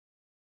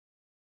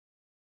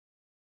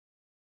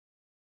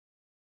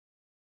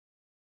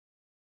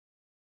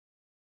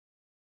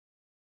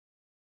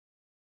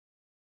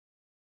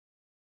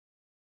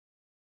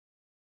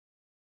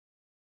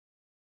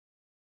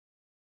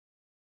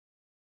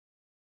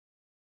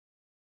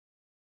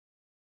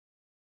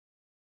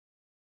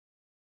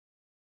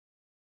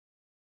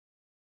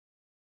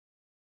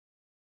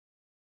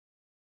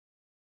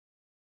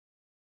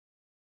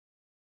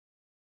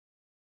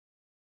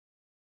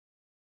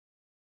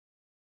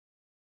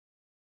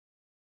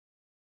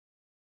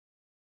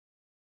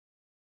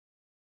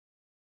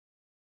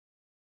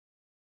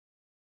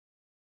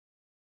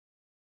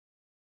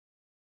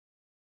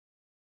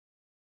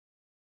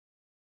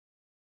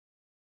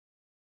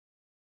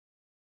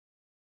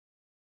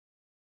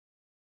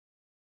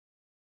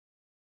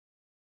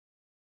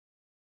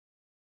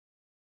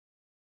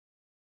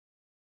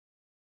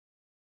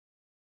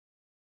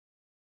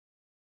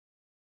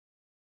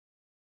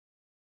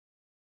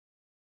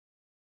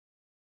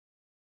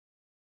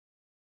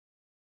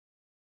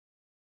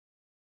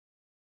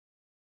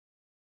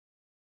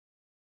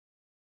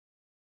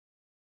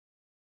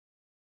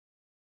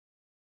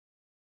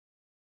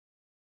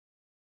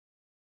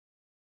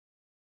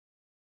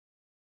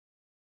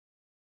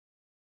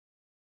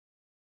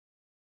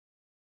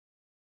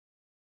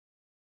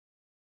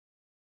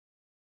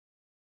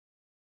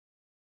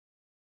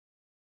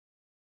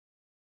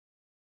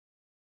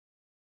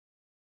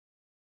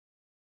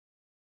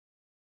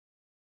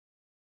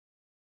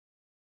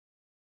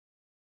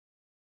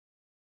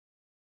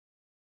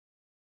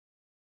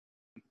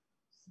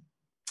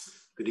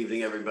Good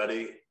evening,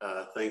 everybody.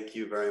 Thank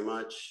you very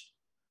much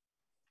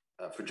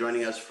for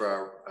joining us for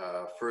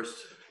our first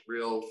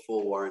real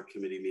full warrant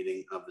committee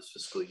meeting of this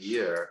fiscal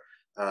year.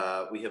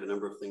 We have a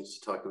number of things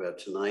to talk about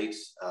tonight.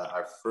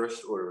 Our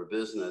first order of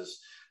business,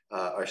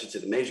 or I should say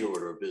the major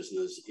order of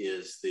business,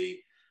 is the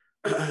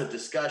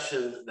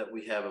discussion that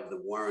we have of the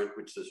warrant,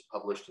 which is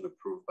published and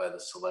approved by the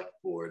Select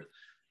Board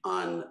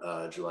on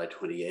July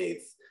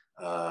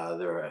 28th.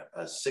 There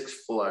are 6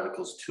 full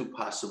articles, 2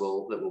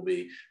 possible that will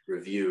be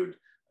reviewed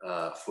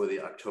for the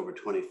October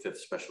 25th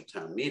special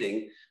town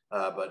meeting.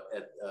 But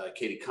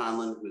Katie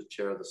Conlon, who's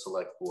chair of the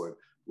Select Board,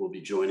 will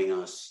be joining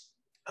us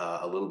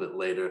a little bit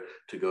later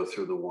to go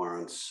through the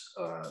warrants,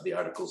 the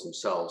articles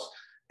themselves.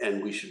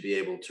 And we should be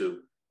able to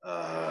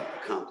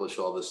accomplish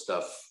all this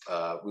stuff.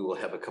 We will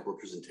have a couple of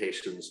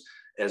presentations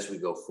as we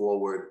go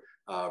forward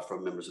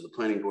from members of the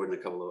planning board and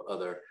a couple of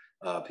other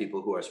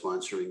people who are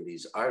sponsoring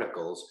these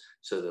articles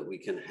so that we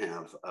can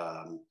have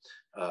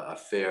a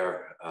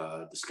fair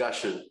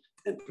discussion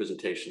and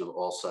presentation of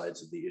all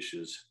sides of the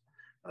issues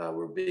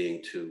we're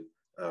being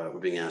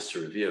asked to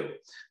review.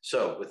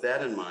 So with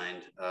that in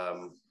mind,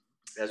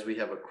 as we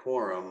have a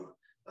quorum,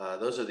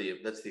 that's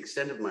the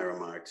extent of my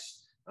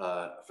remarks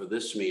for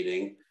this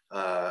meeting.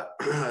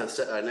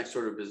 Next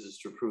order of business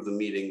to approve the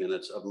meeting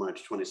minutes of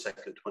March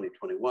 22nd,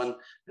 2021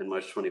 and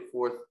March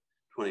 24th,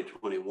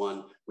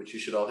 2021, which you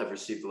should all have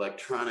received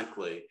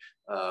electronically.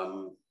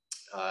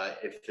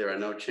 If there are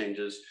no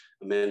changes,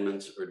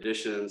 amendments, or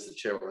additions, the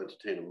chair will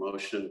entertain a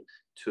motion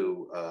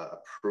to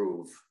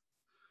approve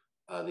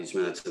these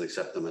minutes and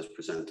accept them as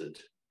presented.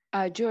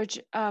 George,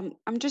 I'm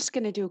just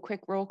going to do a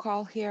quick roll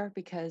call here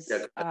because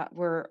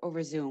we're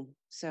over Zoom.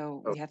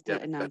 So we have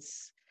to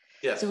announce.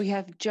 Yes. So we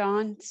have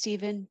John,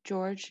 Stephen,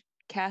 George,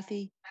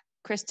 Kathy,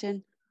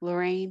 Kristen,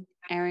 Lorraine,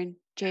 Aaron,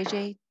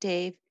 JJ,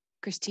 Dave,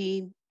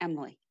 Christine,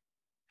 Emily.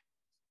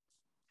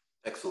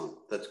 Excellent.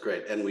 That's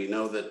great. And we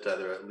know that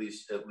there are at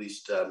least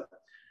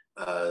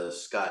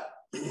Scott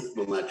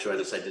will not join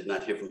us. I did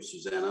not hear from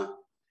Susanna.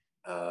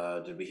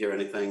 Did we hear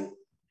anything?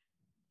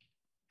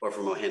 Or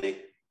from O'Henny?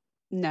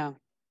 No.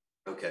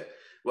 Okay.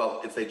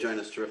 Well, if they join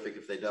us, terrific.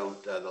 If they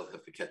don't, they'll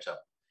have to catch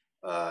up.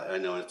 I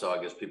know it's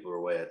August. People are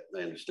away.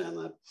 I understand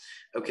that.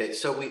 Okay.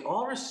 So we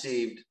all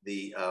received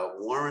the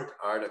warrant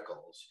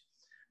articles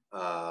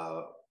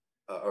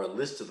or a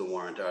list of the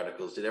warrant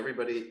articles. Did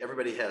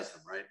everybody has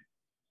them, right?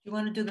 You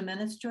want to do the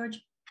minutes,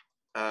 George?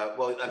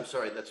 Well, I'm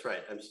sorry. That's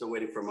right. I'm still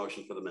waiting for a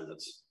motion for the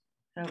minutes.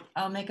 So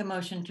I'll make a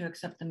motion to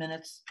accept the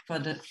minutes for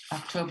the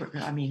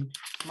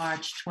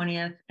March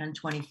 20th and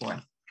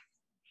 24th.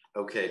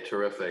 Okay,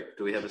 terrific.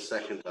 Do we have a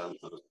second on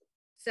those?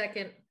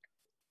 Second.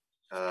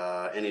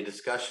 Any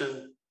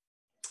discussion?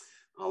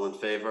 All in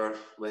favor?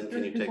 Lynn,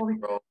 can you take the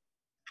roll?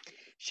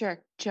 Sure.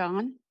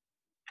 John?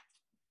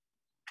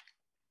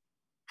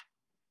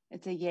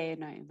 It's a yay or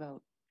nay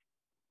vote.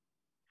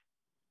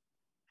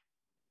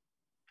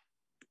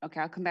 Okay,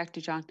 I'll come back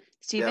to John.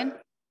 Stephen?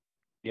 Yep.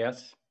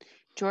 Yes.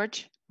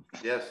 George?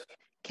 Yes.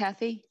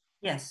 Kathy?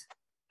 Yes.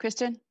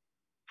 Kristen?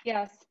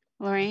 Yes.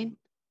 Lorraine?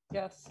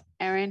 Yes.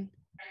 Aaron?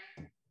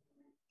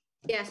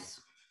 Yes.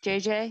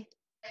 JJ?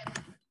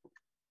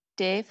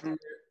 Dave?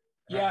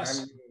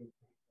 Yes.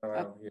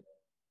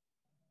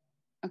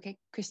 Okay,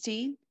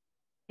 Christine?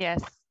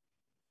 Yes.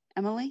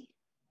 Emily?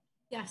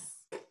 Yes.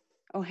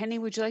 Oh, Henny,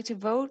 would you like to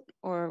vote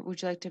or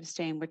would you like to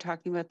abstain? We're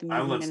talking about the meeting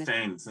I will minutes.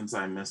 abstain since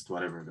I missed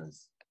whatever it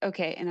is.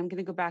 Okay, and I'm going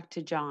to go back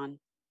to John.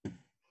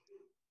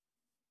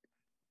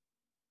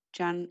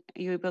 John,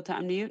 are you able to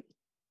unmute?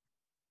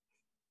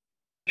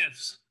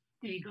 Yes.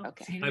 There you go.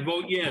 Okay. I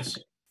vote yes.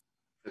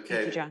 Okay.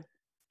 Thank you, John.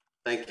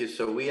 Thank you.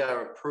 So we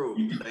are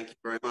approved. Thank you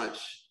very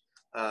much.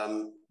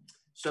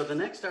 So the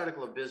next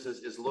article of business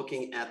is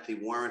looking at the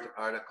warrant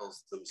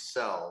articles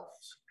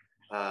themselves.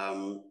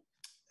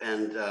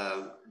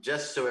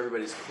 Just so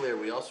everybody's clear,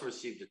 we also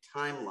received a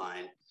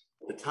timeline.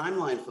 The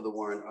timeline for the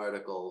warrant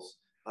articles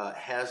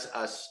has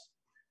us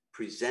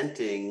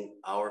presenting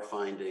our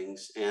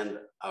findings and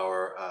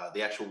our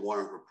the actual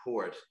warrant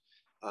report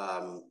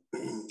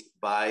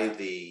by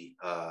the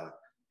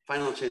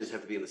final changes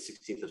have to be on the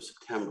 16th of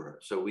September.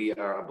 So we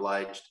are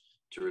obliged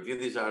to review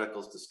these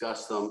articles,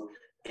 discuss them,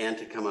 and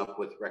to come up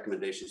with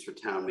recommendations for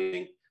town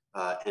meeting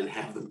and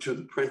have them to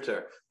the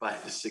printer by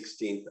the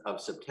 16th of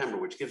September,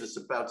 which gives us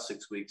about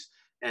 6 weeks.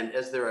 And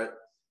as there are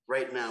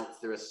right now,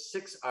 there are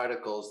 6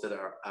 articles that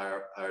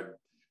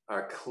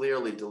are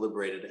clearly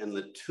deliberated, and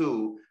the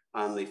 2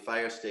 on the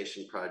fire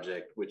station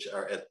project, which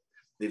are at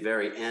the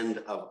very end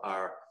of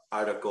our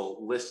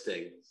article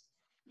listing.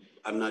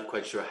 I'm not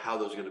quite sure how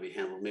those are going to be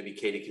handled. Maybe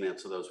Katie can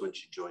answer those when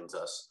she joins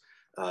us.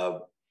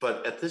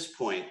 But at this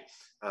point,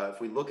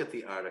 if we look at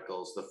the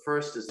articles, the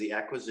first is the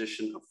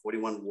acquisition of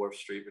 41 Wharf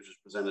Street, which was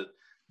presented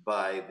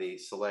by the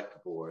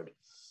Select Board.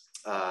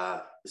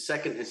 The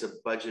second is a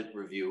budget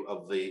review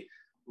of the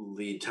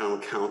lead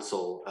town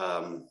council,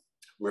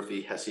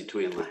 Murphy, Hesse,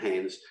 Tui, and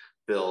Lahane's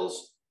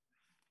bills.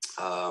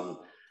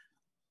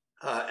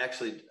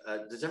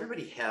 Does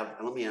everybody have,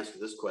 and let me ask you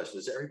this question,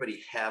 does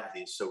everybody have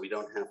these so we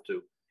don't have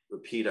to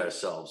repeat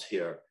ourselves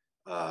here?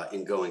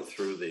 in going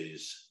through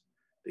these,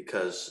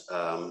 because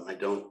I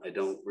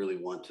don't really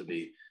want to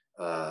be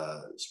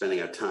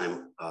spending our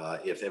time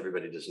if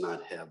everybody does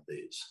not have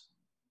these.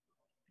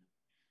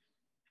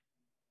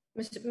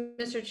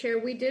 Mr. Chair,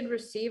 we did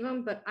receive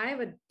them, but I have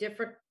a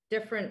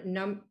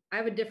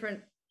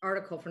different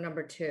article for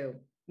number 2.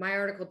 My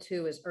article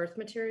 2 is earth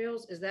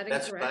materials. Is that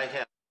incorrect? That's what I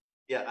have.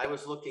 Yeah, I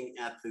was looking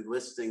at the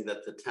listing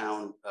that the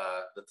town,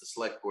 that the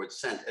select board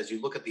sent. As you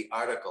look at the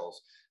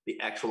articles, the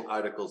actual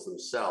articles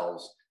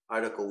themselves,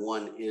 Article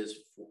 1 is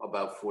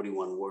about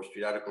 41 Wharf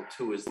Street. Article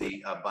 2 is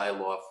the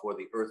bylaw for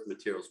the earth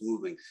materials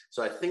moving.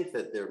 So I think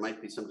that there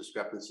might be some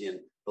discrepancy in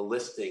the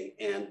listing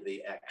and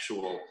the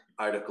actual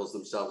articles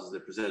themselves as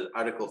they're presented.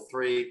 Article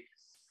 3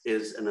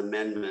 is an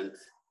amendment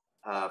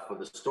for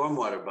the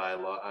stormwater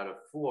bylaw out of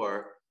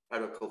 4.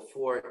 Article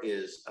 4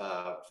 is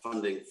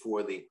funding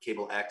for the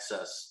cable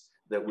access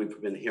that we've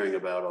been hearing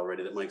about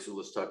already, that Mike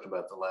Zulus talked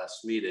about the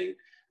last meeting.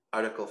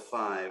 Article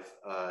 5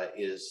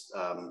 is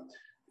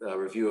a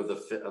review of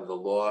the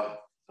law,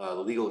 the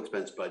legal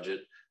expense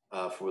budget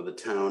for the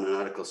town. And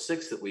Article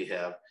 6 that we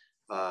have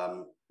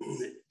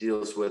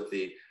deals with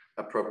the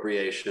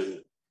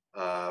appropriation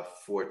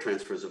for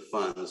transfers of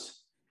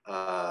funds.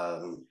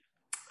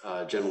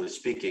 Generally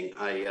speaking,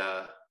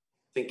 I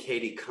think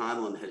Katie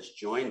Conlon has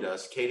joined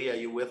us. Katie, are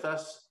you with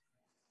us?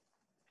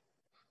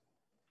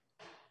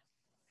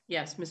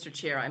 Yes, Mr.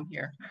 Chair, I'm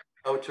here.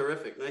 Oh,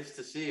 terrific. Nice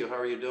to see you. How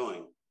are you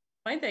doing?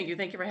 Fine, thank you.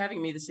 Thank you for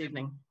having me this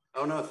evening.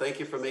 Oh, no, thank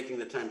you for making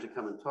the time to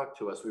come and talk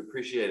to us. We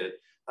appreciate it.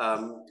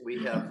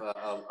 We have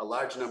a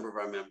large number of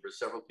our members.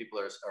 Several people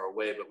are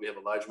away, but we have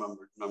a large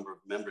number of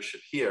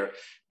membership here.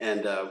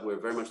 And we're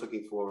very much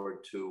looking forward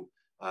to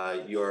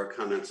your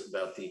comments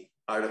about the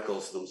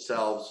articles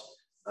themselves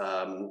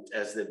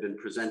as they've been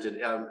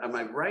presented. Am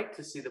I right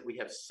to see that we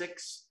have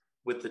 6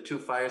 with the 2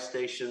 fire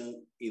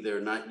station either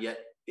not yet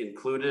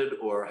included,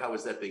 or how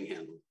is that being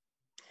handled?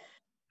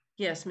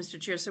 Yes, Mr.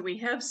 Chair. So we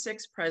have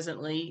 6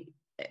 presently,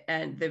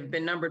 and they've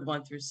been numbered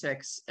 1 through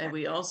 6. And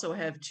we also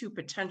have 2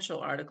 potential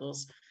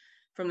articles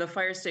from the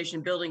Fire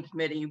Station Building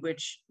Committee,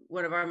 which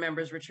one of our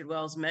members, Richard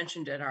Wells,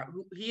 mentioned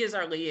he is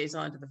our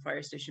liaison to the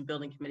Fire Station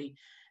Building Committee.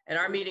 At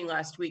our meeting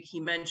last week, he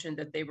mentioned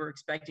that they were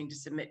expecting to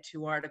submit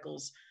 2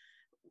 articles.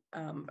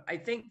 I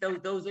think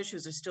those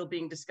issues are still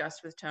being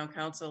discussed with town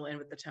council and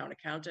with the town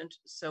accountant.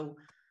 So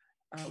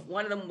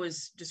one of them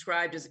was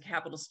described as a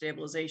capital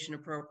stabilization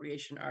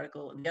appropriation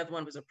article, and the other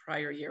one was a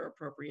prior year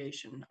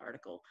appropriation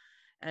article.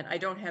 And I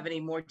don't have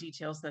any more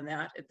details than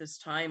that at this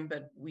time,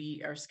 but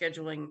we're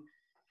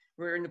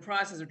in the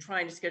process of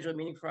trying to schedule a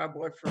meeting for our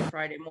board for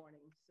Friday morning.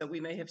 So we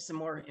may have some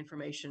more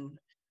information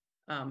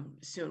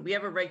soon. We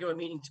have a regular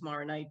meeting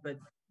tomorrow night, but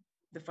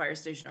the fire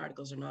station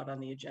articles are not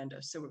on the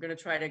agenda. So we're going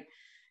to try to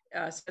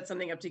set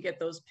something up to get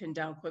those pinned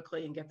down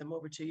quickly and get them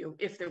over to you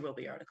if there will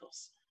be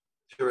articles.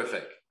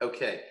 Terrific.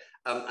 Okay.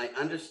 I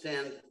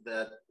understand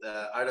that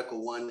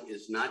Article 1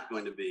 is not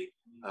going to be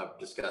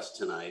discussed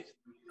tonight,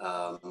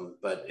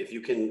 but if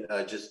you can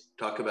just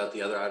talk about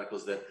the other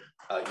articles that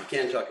you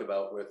can talk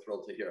about, we're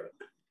thrilled to hear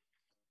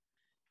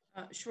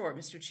it. Sure,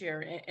 Mr.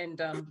 Chair,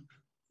 and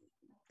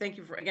thank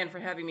you again for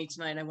having me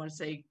tonight. I want to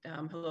say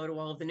hello to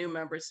all of the new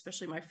members,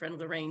 especially my friend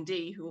Lorraine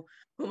D,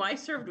 whom I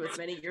served with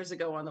many years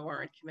ago on the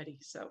Warrant Committee.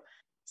 So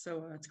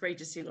it's great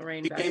to see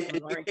Lorraine back on the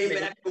Warrant Committee.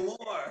 Back for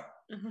more.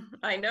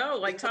 I know,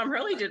 like Tom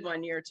Hurley did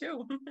one year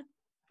too.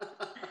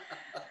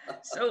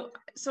 So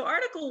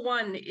Article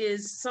 1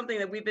 is something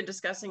that we've been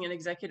discussing in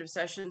executive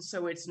session,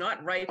 so it's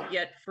not ripe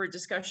yet for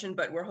discussion,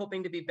 but we're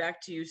hoping to be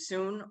back to you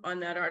soon on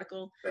that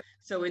article.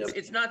 So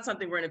it's not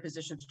something we're in a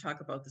position to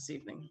talk about this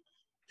evening.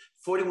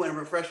 41,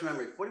 refresh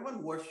memory,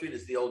 41 Wharf Street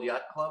is the old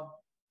yacht club?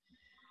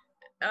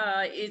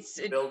 It's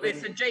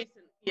adjacent,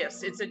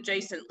 yes, it's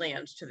adjacent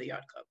land to the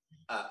yacht club.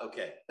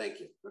 Okay, thank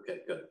you.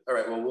 Okay, good. All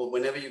right, well,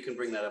 whenever you can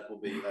bring that up, we'll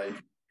be interested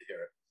to hear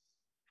it.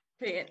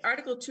 Okay, and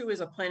Article 2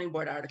 is a planning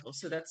board article,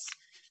 so that's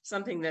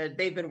something that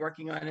they've been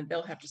working on, and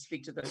they'll have to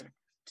speak to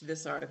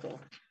this article.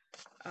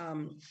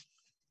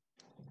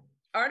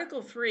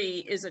 Article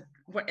 3 is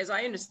as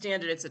I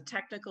understand it, it's a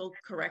technical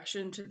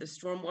correction to the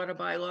stormwater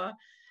bylaw,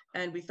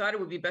 and we thought it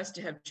would be best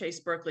to have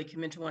Chase Berkeley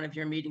come into one of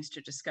your meetings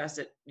to discuss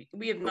it.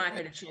 We have not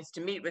had a chance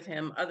to meet with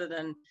him other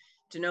than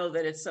to know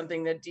that it's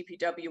something that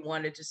DPW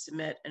wanted to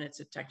submit, and it's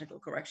a technical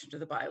correction to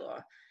the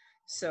bylaw.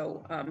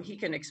 So he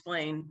can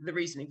explain the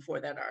reasoning for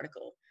that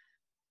article.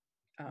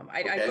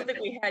 I don't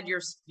think we had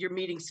your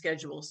meeting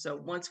schedule, so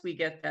once we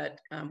get that,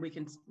 we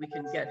can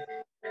get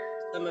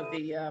some of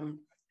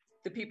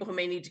the people who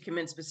may need to come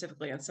in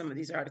specifically on some of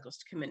these articles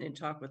to come in and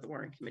talk with the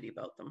Warrant Committee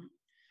about them,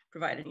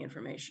 provide any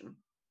information.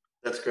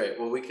 That's great.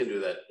 Well, we can do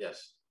that.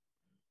 Yes.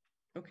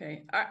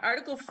 Okay.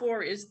 Article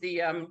 4 is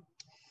the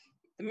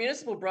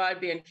Municipal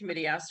Broadband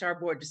Committee asked our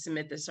board to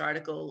submit this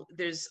article.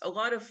 There's a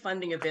lot of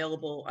funding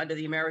available under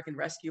the American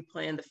Rescue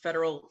Plan, the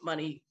federal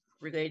money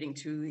relating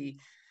to the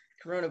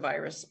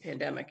coronavirus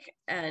pandemic,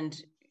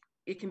 and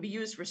it can be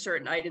used for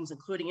certain items,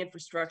 including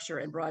infrastructure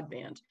and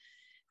broadband.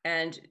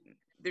 And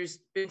there's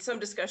been some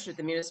discussion at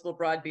the Municipal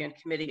Broadband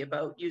Committee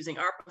about using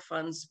ARPA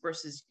funds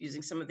versus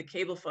using some of the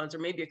cable funds, or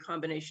maybe a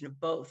combination of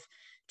both,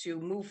 to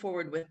move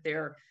forward with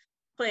their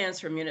plans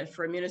for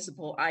a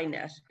municipal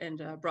iNet and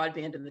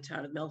broadband in the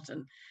town of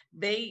Milton.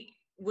 They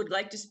would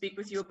like to speak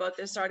with you about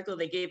this article.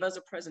 They gave us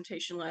a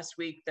presentation last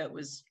week that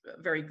was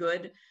very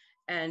good,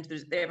 and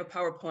they have a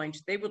PowerPoint.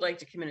 They would like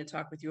to come in and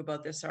talk with you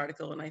about this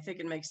article, and I think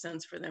it makes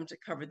sense for them to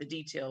cover the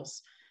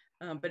details.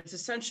 But it's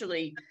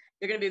essentially,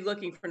 they're going to be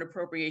looking for an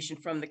appropriation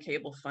from the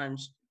cable fund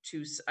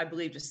to, I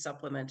believe, to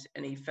supplement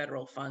any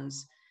federal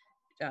funds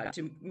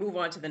to move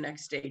on to the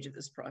next stage of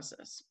this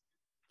process.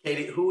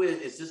 Katie, who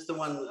is this the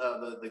one,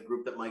 the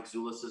group that Mike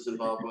Zulus is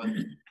involved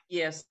with?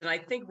 Yes, and I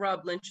think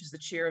Rob Lynch is the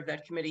chair of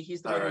that committee.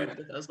 He's the one who met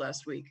with us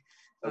last week.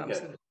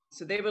 Okay.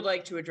 So they would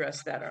like to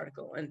address that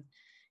article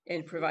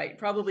and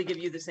probably give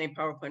you the same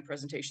PowerPoint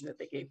presentation that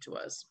they gave to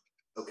us.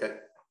 Okay.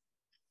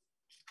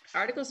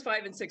 Articles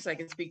 5 and 6, I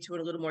can speak to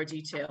in a little more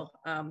detail.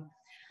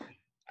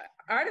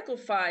 Article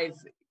 5,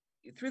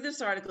 through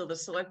this article, the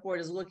select board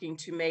is looking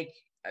to make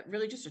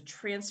really just a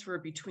transfer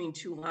between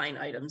two line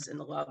items in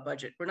the law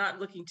budget. We're not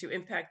looking to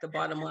impact the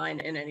bottom line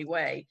in any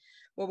way.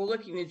 What we're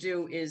looking to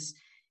do is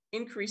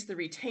increase the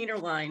retainer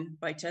line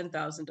by $10,000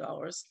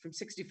 from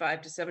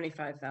 $65,000 to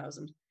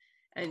 $75,000,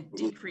 and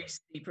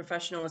decrease the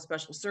professional and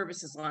special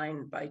services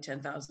line by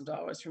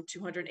 $10,000 from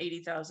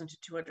 $280,000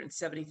 to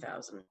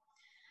 $270,000.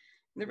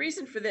 The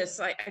reason for this,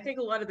 I think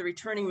a lot of the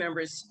returning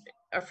members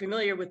are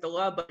familiar with the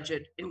law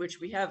budget, in which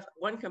we have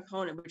one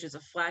component, which is a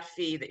flat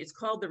fee. It's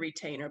called the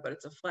retainer, but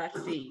it's a flat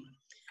fee.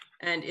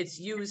 And it's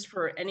used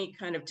for any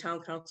kind of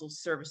town council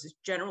services,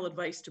 general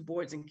advice to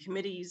boards and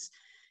committees,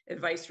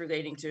 advice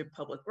relating to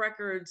public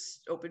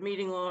records, open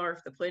meeting law.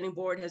 If the planning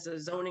board has a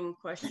zoning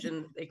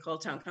question, they call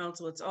town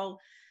council. It's all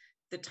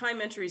the time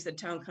entries that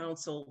town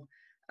council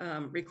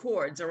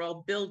records are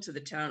all billed to the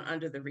town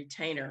under the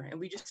retainer, and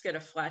we just get a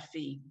flat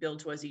fee billed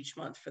to us each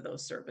month for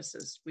those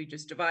services. We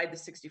just divide the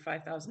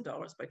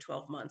 $65,000 by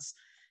 12 months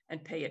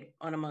and pay it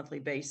on a monthly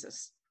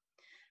basis.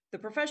 The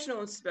professional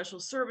and special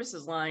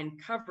services line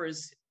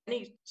covers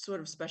any sort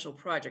of special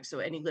project, so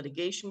any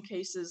litigation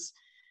cases,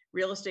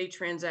 real estate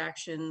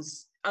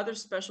transactions, other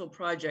special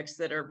projects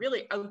that are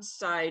really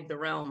outside the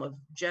realm of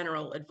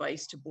general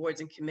advice to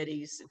boards and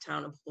committees and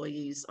town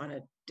employees on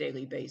a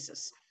daily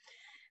basis.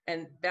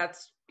 And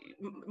that's,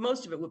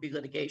 most of it would be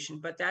litigation,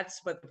 but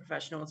that's what the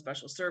professional and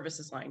special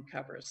services line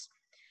covers.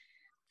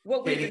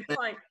 What we can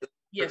find,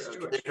 yes,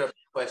 George.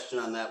 Question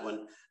on that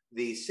one.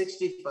 The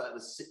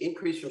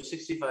increase from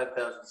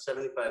 65,000 to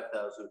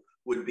 75,000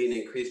 would be an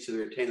increase to the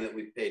retainer that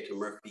we pay to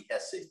Murphy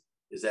Hesse.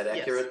 Is that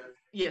accurate?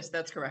 Yes,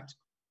 that's correct.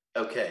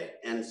 Okay,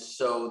 and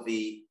so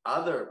the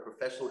other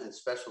professional and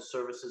special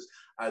services,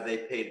 are they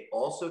paid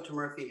also to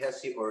Murphy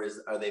Hesse, or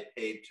are they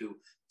paid to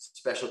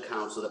special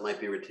counsel that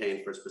might be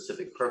retained for a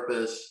specific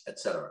purpose, et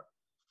cetera?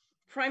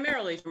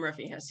 Primarily to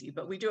Murphy Hesse,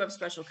 but we do have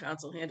special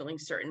counsel handling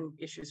certain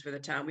issues for the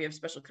town. We have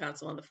special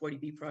counsel on the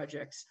 40B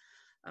projects,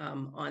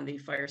 on the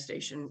fire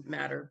station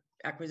matter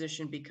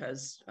acquisition,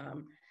 because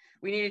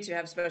we needed to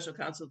have special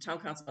counsel. Town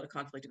counsel had a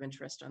conflict of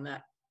interest on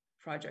that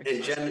project.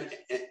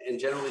 And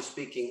generally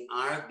speaking,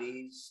 are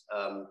these,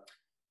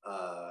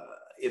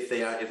 if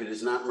it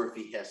is not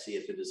Murphy Hesse,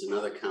 if it is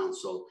another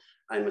counsel,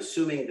 I'm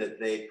assuming that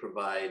they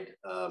provide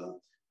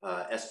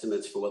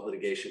estimates for what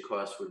litigation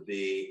costs would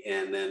be,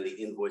 and then the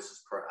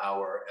invoices per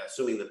hour,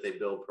 assuming that they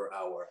bill per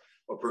hour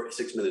or per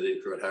 6-minute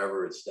increment,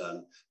 however it's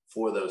done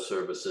for those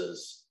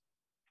services.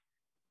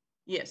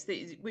 Yes,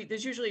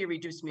 there's usually a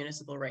reduced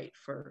municipal rate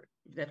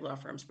that law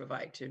firms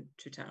provide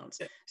to towns.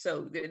 Yeah.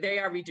 So they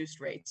are reduced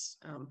rates.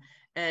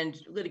 And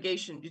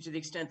litigation, to the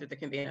extent that there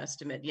can be an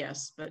estimate,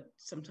 yes, but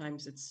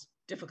sometimes it's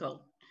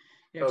difficult,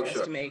 to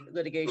estimate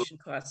litigation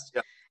costs.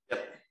 Yeah. Yeah.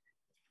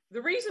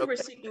 The reason we're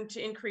seeking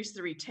to increase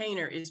the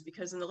retainer is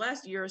because in the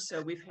last year or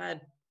so, we've had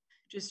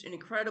just an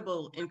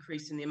incredible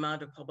increase in the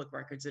amount of public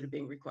records that are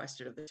being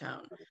requested of the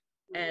town.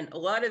 And a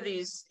lot of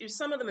these,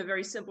 some of them are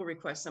very simple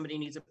requests. Somebody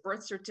needs a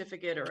birth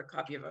certificate or a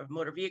copy of a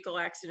motor vehicle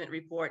accident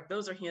report.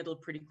 Those are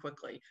handled pretty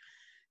quickly.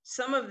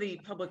 Some of the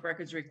public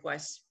records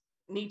requests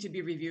need to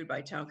be reviewed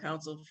by town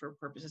council for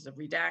purposes of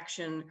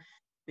redaction,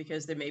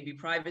 because there may be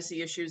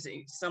privacy issues.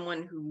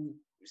 Someone who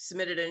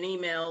submitted an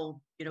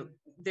email,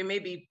 there may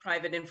be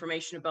private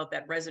information about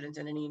that resident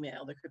in an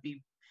email. There could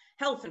be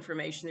health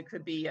information. There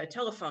could be a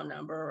telephone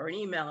number or an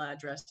email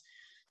address.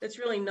 That's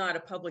really not a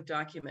public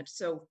document.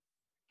 So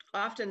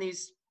often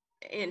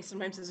and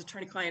sometimes there's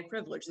attorney-client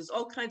privilege. There's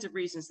all kinds of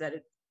reasons that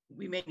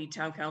we may need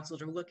town council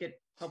to look at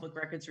public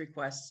records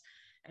requests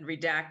and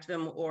redact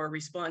them or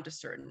respond to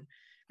certain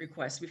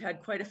requests. We've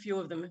had quite a few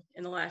of them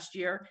in the last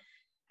year.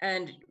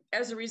 And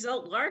as a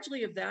result,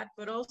 largely of that,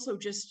 but also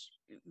just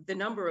the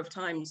number of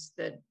times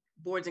that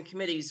boards and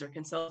committees are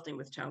consulting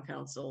with town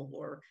council,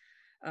 or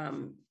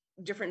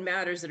different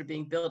matters that are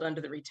being billed under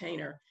the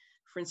retainer.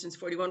 For instance,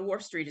 41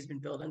 Wharf Street has been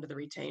billed under the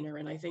retainer,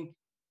 and I think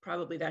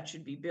probably that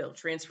should be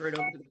transferred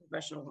over to the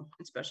professional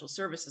and special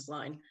services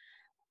line,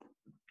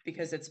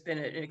 because it's been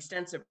an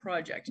extensive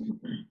project.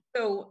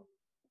 So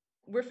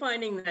we're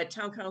finding that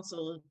town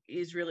council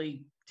is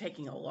really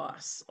taking a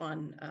loss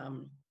on,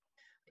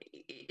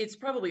 it's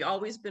probably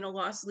always been a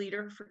loss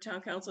leader for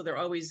town council. They're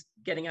always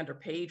getting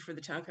underpaid for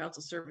the town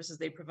council services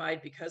they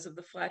provide because of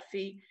the flat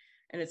fee.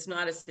 And it's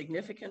not a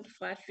significant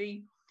flat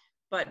fee,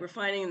 but we're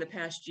finding in the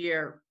past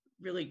year,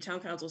 really town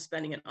council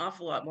spending an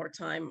awful lot more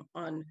time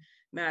on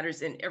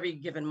matters in every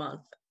given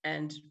month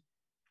and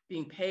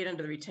being paid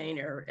under the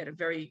retainer at a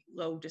very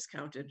low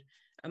discounted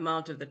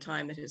amount of the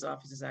time that his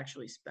office is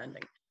actually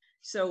spending.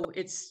 So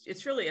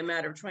it's really a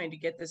matter of trying to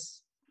get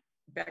this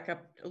back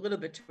up a little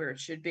bit to where it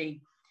should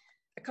be.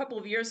 A couple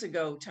of years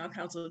ago, town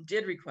council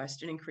did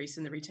request an increase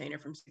in the retainer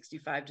from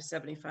 65 to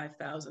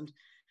 75,000.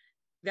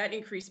 That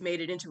increase made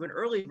it into an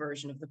early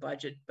version of the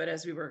budget, but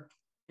as we were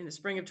in the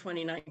spring of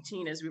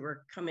 2019, as we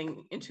were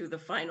coming into the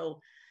final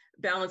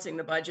balancing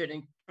the budget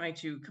and trying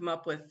to come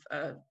up with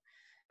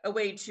a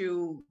way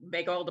to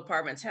make all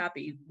departments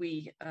happy,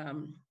 we,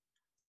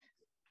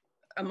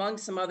 among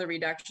some other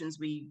reductions,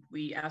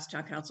 we asked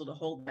town council to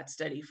hold that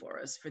steady for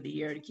us for the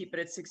year, to keep it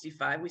at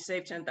 65. We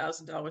saved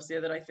 $10,000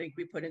 there that I think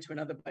we put into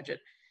another budget.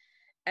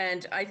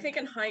 And I think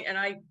and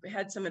I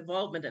had some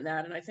involvement in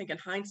that. And I think in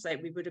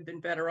hindsight, we would have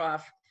been better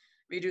off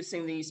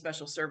reducing the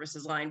special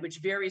services line, which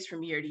varies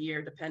from year to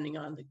year, depending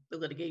on the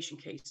litigation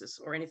cases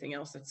or anything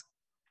else that's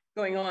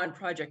going on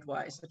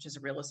project-wise, such as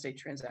a real estate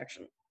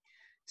transaction.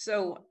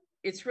 So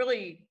it's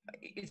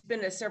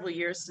been several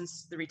years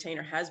since the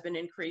retainer has been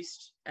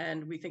increased,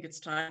 and we think it's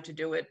time to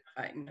do it.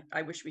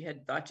 I wish we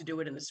had thought to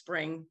do it in the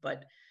spring,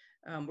 but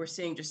we're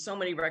seeing just so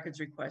many records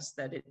requests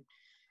that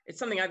it's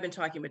something I've been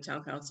talking with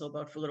town council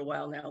about for a little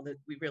while now, that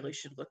we really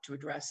should look to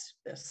address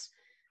this.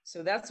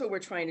 So that's what we're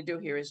trying to do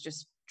here, is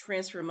just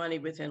transfer money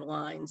within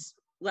lines.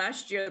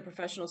 Last year, the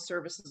professional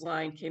services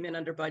line came in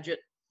under budget.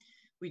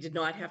 We did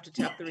not have to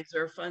tap the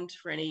reserve fund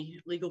for any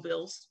legal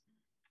bills.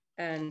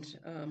 And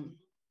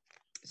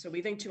so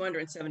we think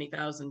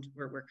 270,000,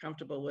 we're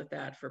comfortable with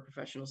that for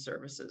professional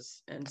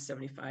services, and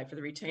 75 for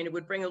the retainer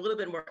would bring a little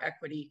bit more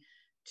equity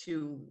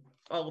to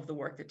all of the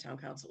work that town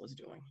council is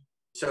doing.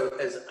 So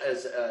as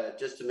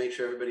just to make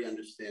sure everybody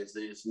understands,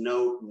 there's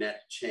no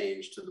net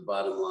change to the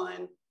bottom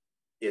line.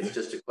 It's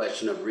just a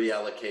question of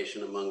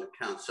reallocation among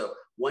accounts. So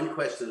one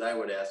question that I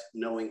would ask,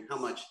 knowing how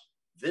much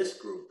this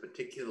group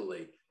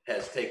particularly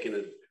has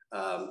taken,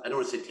 I don't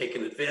want to say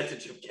taken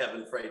advantage of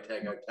Kevin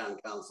Freytag, our town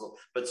council,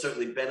 but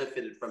certainly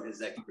benefited from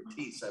his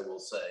expertise, I will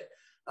say.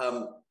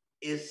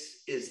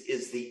 Is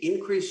the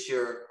increase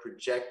you're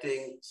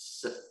projecting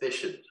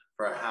sufficient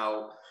for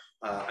how,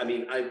 I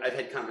mean, I've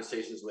had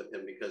conversations with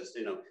him because,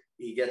 you know,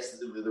 he gets,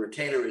 the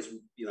retainer is,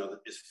 you know,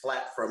 is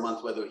flat for a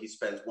month, whether he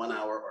spends 1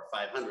 hour or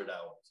 500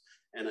 hours.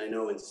 And I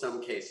know in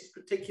some cases,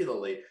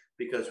 particularly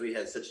because we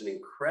had such an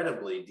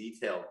incredibly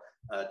detailed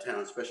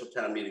special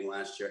town meeting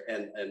last year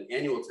and an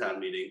annual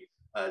town meeting,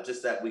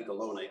 just that week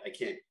alone, I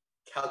can't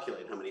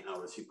calculate how many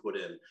hours he put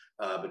in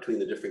between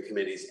the different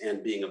committees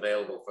and being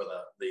available for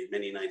the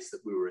many nights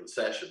that we were in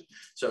session.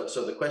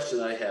 So the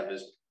question I have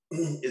is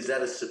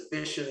that a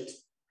sufficient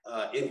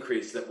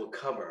increase that will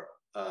cover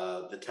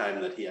the time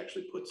that he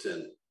actually puts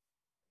in?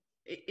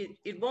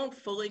 It won't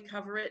fully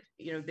cover it.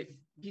 You know,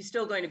 he's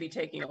still going to be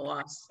taking a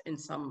loss in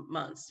some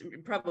months,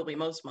 probably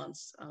most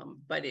months,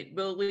 but it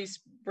will at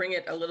least bring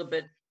it a little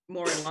bit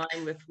more in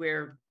line with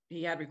where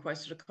he had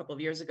requested a couple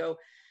of years ago.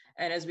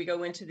 And as we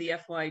go into the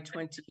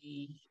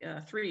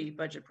FY23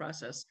 budget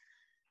process,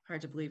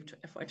 hard to believe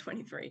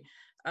FY23,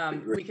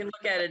 we can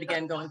look at it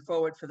again going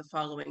forward for the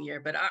following year.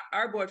 But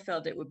our board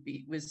felt it would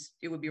be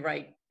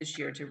right this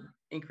year to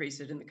increase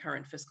it in the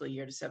current fiscal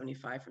year to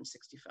 75 from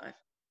 65.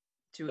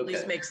 To at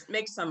least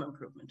make some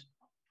improvement.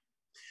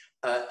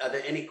 Are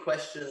there any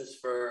questions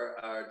for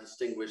our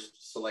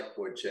distinguished select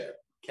board chair?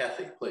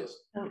 Kathy, please.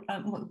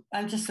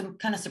 I'm just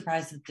kind of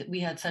surprised that we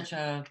had such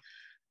a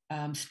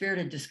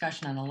spirited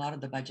discussion on a lot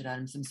of the budget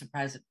items. I'm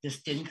surprised that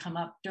this didn't come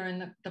up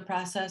during the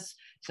process.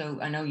 So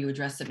I know you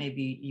addressed it,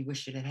 maybe you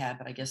wish it had,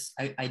 but I guess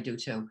I do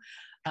too.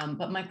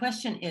 But my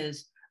question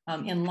is,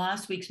 in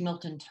last week's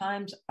Milton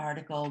Times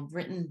article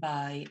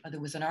there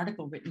was an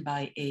article written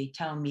by a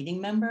town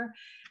meeting member,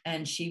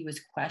 and she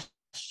was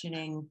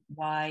questioning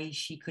why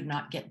she could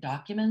not get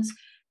documents.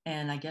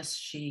 And I guess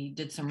she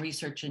did some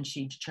research and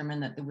she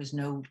determined that there was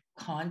no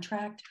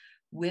contract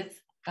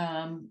with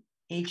MHTL,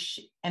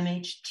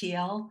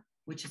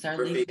 which is our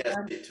legal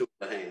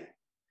firm.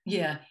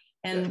 Yeah,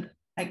 and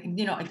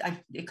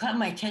it caught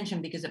my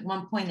attention because at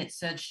one point it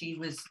said she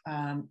was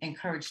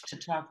encouraged to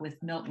talk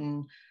with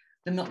Milton,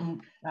 the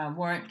Milton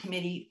Warrant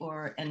Committee,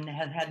 and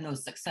had no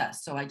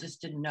success. So I just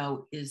didn't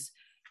know,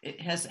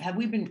 has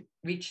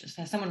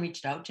someone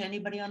reached out to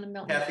anybody on the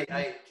Milton?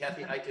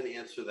 Kathy, I can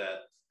answer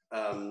that.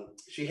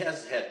 She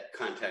has had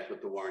contact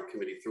with the Warrant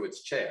Committee through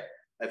its chair.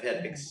 I've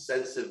had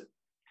extensive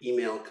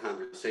email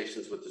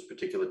conversations with this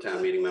particular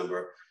town meeting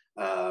member.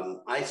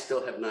 I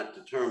still have not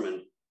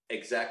determined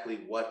exactly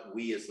what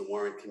we as the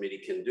Warrant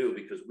Committee can do,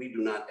 because we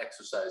do not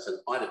exercise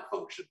an audit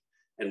function.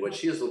 And what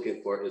she is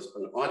looking for is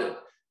an audit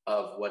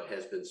of what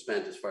has been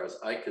spent, as far as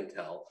I can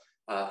tell.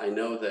 I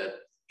know that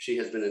She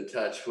has been in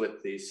touch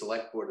with the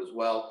select board as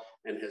well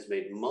and has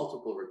made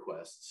multiple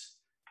requests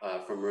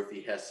from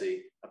Murphy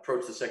Hesse,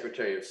 approached the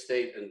Secretary of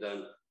State and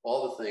done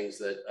all the things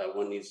that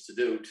one needs to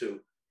do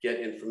to get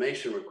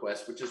information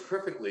requests, which is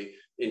perfectly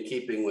in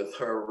keeping with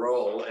her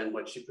role and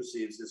what she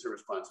perceives as her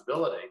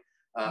responsibility.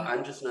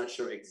 I'm just not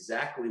sure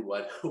exactly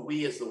what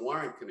we as the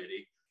Warrant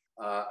Committee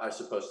are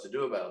supposed to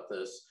do about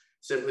this,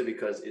 simply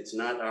because it's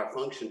not our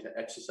function to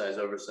exercise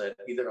oversight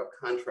either of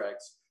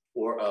contracts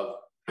or of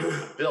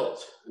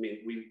bills. I mean,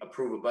 we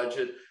approve a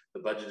budget,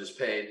 the budget is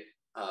paid.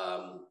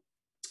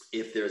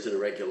 If there's an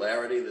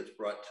irregularity that's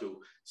brought to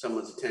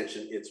someone's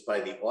attention, it's by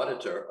the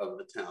auditor of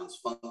the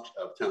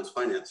town's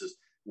finances,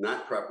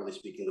 not properly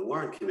speaking the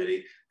Warrant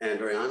Committee. And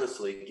very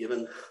honestly,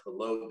 given the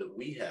load that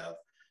we have,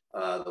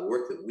 the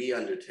work that we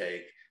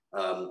undertake,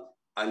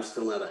 I'm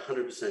still not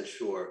 100%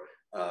 sure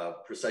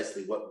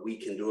precisely what we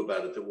can do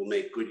about it that will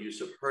make good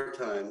use of her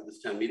time,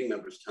 this town meeting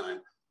member's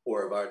time,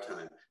 or of our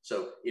time.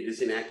 So it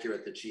is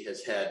inaccurate that she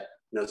has had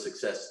no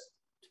success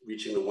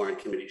reaching the Warrant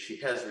Committee. She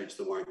has reached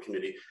the Warrant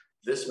Committee.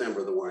 This member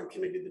of the Warrant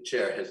Committee, the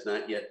chair, has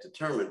not yet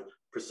determined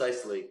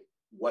precisely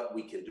what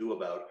we can do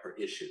about her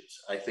issues.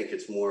 I think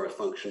it's more a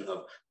function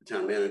of the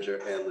town manager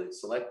and the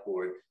select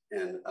board.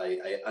 And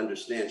I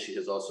understand she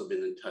has also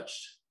been in touch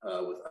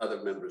with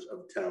other members of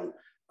the town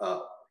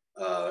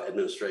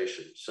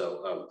administration.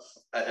 So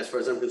as far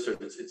as I'm concerned,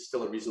 it's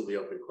still a reasonably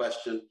open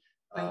question.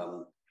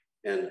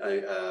 And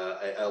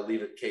I'll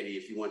leave it, Katie,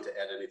 if you want to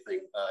add anything.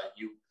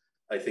 You,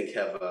 I think,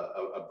 have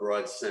a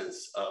broad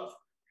sense of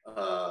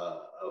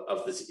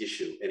this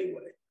issue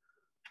anyway.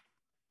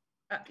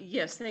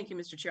 Yes, thank you,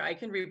 Mr. Chair. I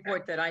can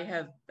report that I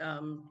have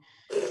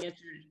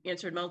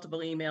answered multiple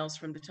emails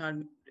from the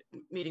town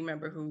meeting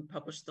member who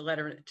published the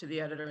letter to the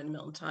editor in the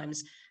Milton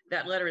Times.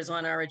 That letter is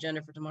on our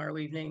agenda for tomorrow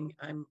evening.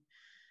 I'm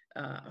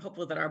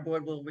hopeful that our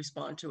board will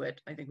respond to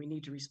it. I think we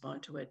need to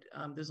respond to it.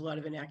 There's a lot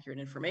of inaccurate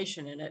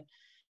information in it.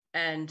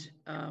 And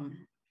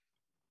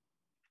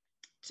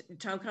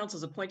town council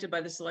is appointed by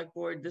the select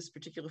board. This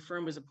particular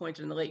firm was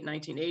appointed in the late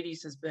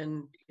 1980s, has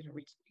been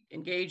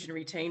engaged and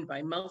retained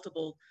by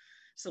multiple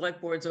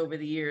select boards over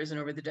the years and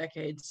over the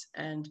decades.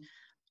 And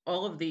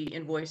all of the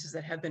invoices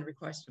that have been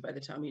requested by the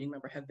town meeting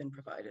member have been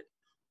provided.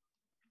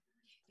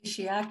 Is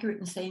she accurate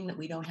in saying that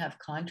we don't have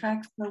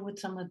contracts though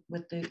with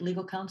the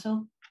legal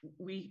counsel?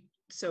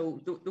 So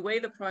the way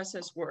the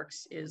process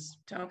works is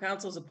town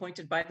council is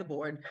appointed by the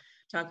board.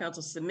 Town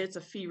council submits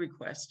a fee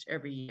request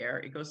every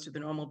year. It goes through the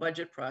normal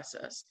budget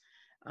process.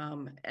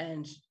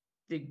 And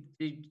the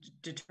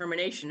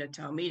determination at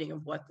town meeting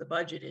of what the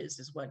budget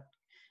is what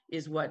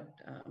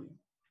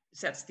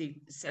sets the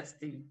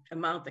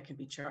amount that can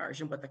be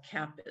charged and what the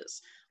cap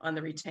is on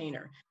the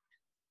retainer.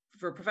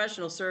 For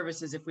professional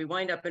services, if we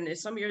wind up, and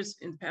some years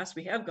in the past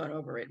we have gone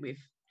over it,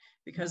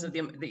 because of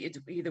it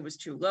either was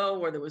too low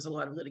or there was a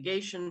lot of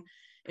litigation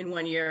in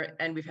one year,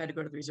 and we've had to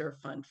go to the reserve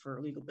fund for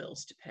legal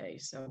bills to pay.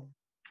 So,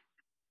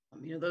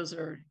 those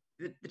are,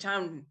 the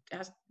town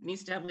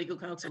needs to have legal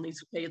counsel, needs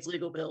to pay its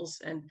legal bills,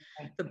 and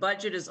the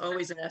budget is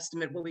always an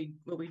estimate. What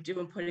we do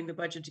in putting the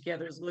budget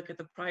together is look at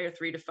the prior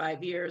 3 to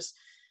 5 years,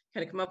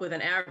 kind of come up with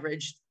an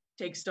average,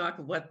 take stock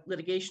of what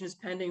litigation is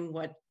pending,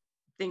 what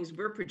things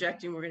we're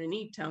projecting we're going to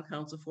need town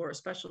counsel for, or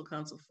special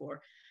counsel for.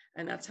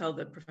 And that's how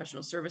the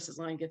professional services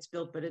line gets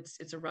built, but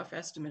it's a rough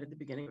estimate at the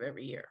beginning of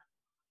every year.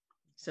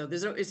 So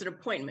it's an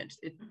appointment.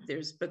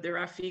 But there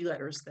are fee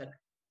letters that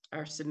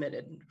are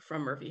submitted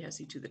from Murphy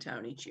Hesse to the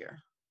town each year.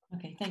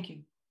 Okay, thank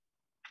you.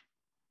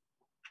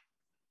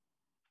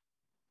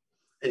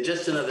 And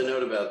just another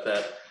note about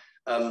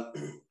that,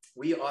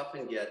 we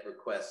often get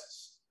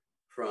requests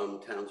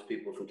from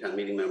townspeople, from town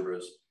meeting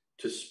members,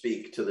 to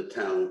speak to the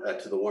town,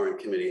 to the Warrant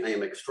Committee. I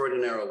am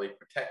extraordinarily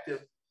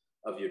protective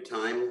of your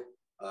time.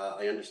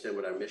 I understand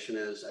what our mission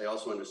is. I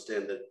also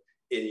understand that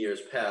in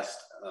years past,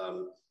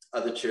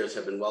 other chairs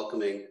have been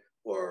welcoming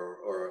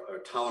or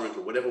tolerant,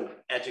 or whatever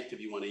adjective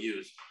you want to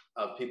use,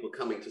 of people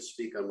coming to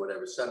speak on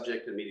whatever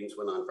subject, and meetings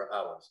went on for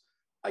hours.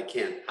 I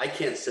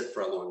can't sit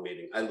for a long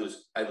meeting. I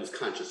lose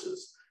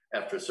consciousness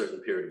after a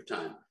certain period of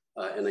time.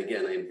 And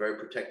again, I am very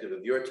protective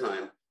of your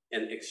time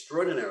and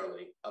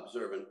extraordinarily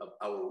observant of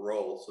our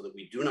role so that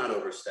we do not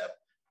overstep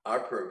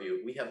our purview.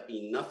 We have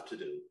enough to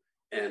do.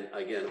 And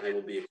again, I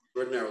will be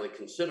extraordinarily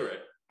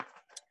considerate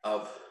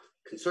of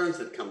concerns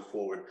that come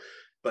forward,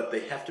 but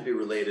they have to be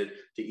related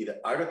to either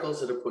articles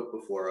that are put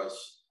before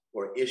us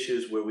or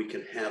issues where we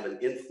can have an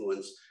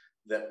influence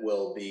that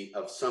will be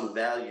of some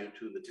value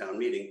to the town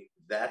meeting.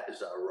 That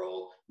is our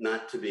role,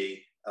 not to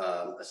be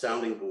a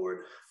sounding board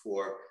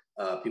for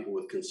people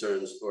with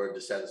concerns or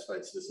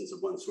dissatisfied citizens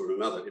of one sort or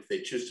another. If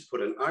they choose to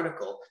put an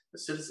article, a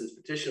citizen's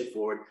petition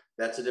forward,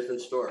 that's a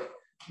different story.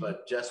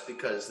 But just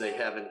because they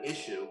have an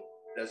issue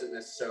doesn't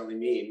necessarily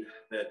mean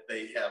that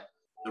they have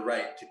the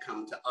right to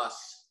come to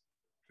us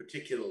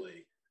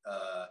particularly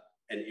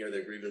and air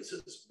their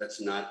grievances.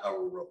 That's not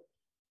our role.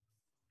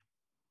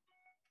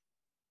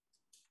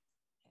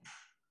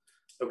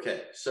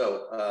 Okay,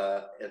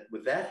 so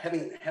with that,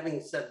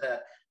 having said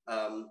that,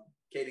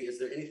 Katie, is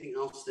there anything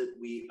else that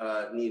we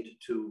need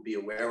to be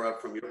aware of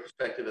from your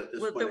perspective at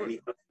this point? Any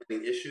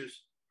other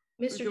issues?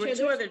 There were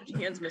two other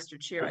hands, Mr.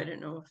 Chair. I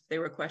didn't know if they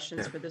were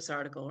questions for this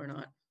article or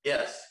not.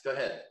 Yes, go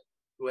ahead.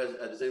 Who has?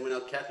 Does anyone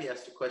else? Kathy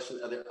asked a question.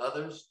 Are there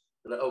others?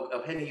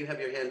 Oh, Henny, you have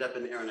your hand up,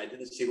 and Aaron, I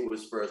didn't see who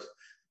was first,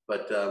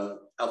 but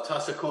I'll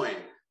toss a coin.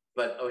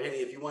 But Henny,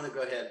 if you want to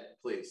go ahead,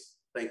 please.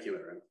 Thank you,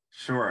 Aaron.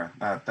 Sure.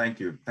 Thank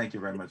you. Thank you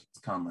very much,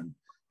 Colin.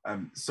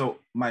 So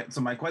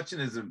my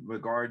question is in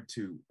regard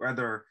to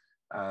whether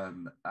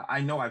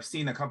I know I've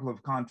seen a couple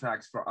of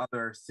contracts for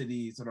other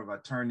city sort of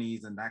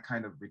attorneys and that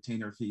kind of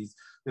retainer fees.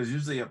 There's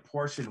usually a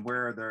portion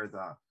where there's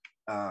a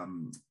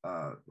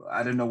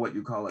I don't know what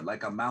you call it,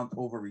 like amount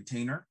over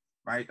retainer,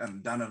 right?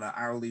 And done at an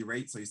hourly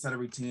rate. So you set a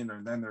retainer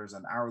and then there's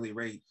an hourly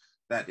rate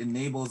that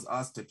enables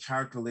us to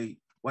calculate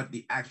what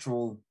the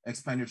actual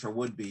expenditure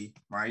would be,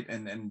 right?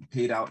 And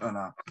paid out on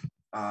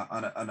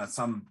a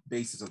some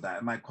basis of that.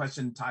 And my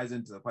question ties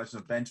into the question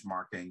of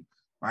benchmarking,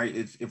 right?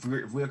 If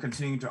we're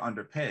continuing to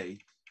underpay,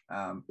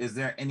 is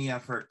there any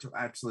effort to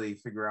actually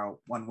figure out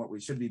what we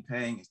should be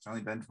paying,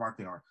 externally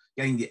benchmarking, or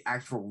getting the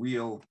actual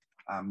real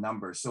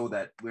numbers, so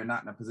that we're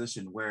not in a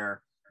position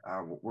where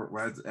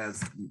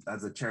as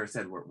the chair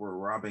said, we're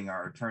robbing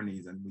our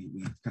attorneys, and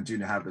we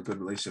continue to have the good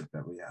relationship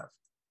that we have.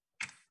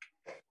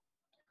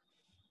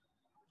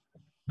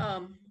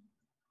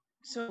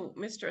 So,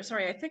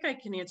 sorry, I think I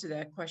can answer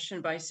that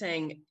question by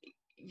saying,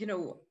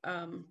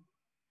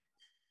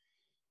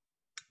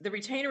 the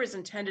retainer is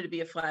intended to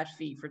be a flat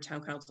fee for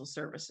town council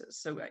services.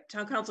 So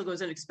town council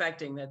goes in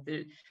expecting that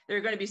there are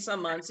going to be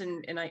some months,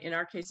 and in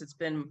our case, it's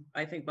been,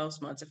 I think,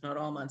 most months, if not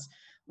all months,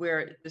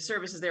 where the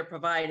services they're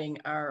providing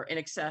are in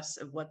excess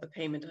of what the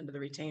payment under the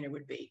retainer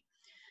would be.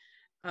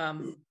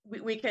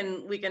 We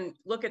can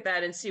look at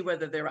that and see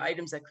whether there are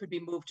items that could be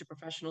moved to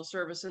professional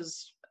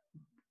services,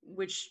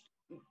 which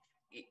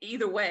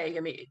either way, I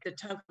mean, the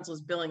town council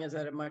is billing us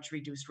at a much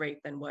reduced rate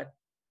than what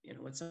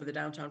some of the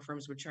downtown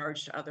firms would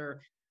charge to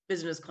other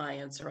business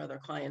clients or other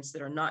clients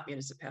that are not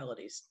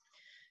municipalities.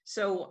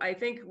 So I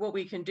think what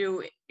we can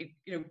do,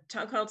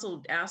 town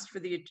council asked for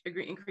the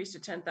increase to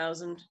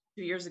 10,000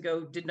 2 years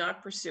ago, did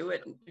not pursue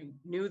it,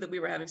 knew that we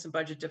were having some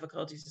budget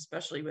difficulties,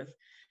 especially with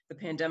the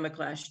pandemic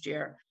last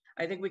year.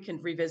 I think we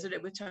can revisit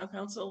it with town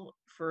council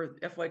for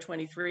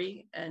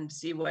FY23 and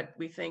see what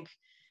we think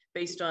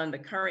based on the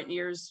current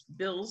year's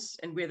bills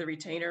and where the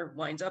retainer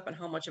winds up and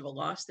how much of a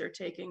loss they're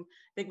taking.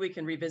 I think we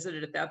can revisit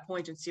it at that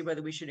point and see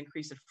whether we should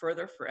increase it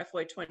further for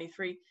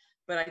FY23.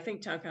 But I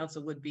think town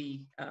council would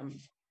be,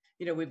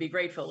 we'd be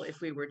grateful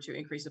if we were to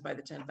increase it by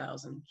the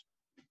 10,000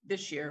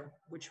 this year,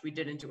 which we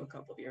didn't do a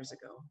couple of years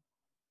ago.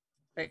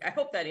 I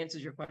hope that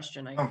answers your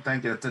question. Oh,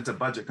 thank you. It's a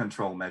budget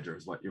control measure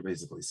is what you're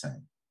basically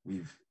saying.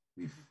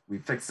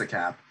 We've fixed the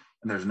cap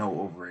and there's no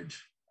overage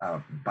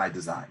by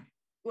design.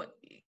 Well,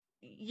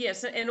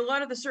 yes, and a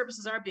lot of the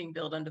services are being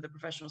billed under the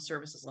professional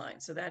services line.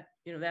 So that,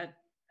 that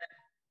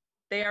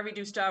they are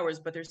reduced hours,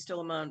 but there's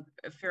still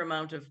a fair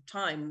amount of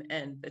time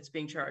and it's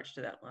being charged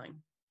to that line.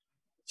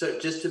 So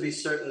just to be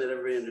certain that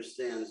everybody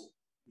understands,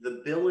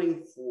 the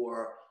billing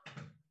for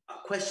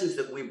questions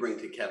that we bring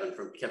to Kevin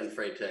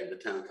Freytag, the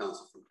town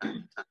council from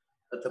time to time,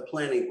 that the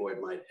planning board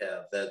might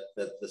have, that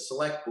the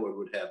select board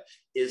would have,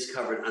 is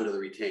covered under the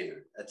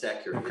retainer. That's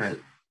accurate. Okay. Is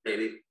it,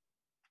 Katie?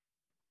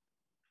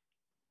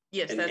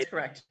 Yes, that's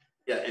correct.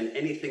 Yeah, and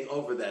anything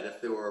over that,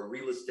 if there were a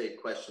real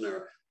estate question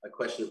or a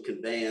question of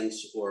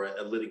conveyance or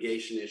a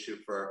litigation issue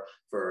for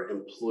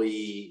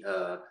employee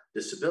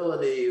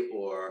disability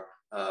or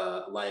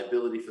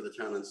liability for the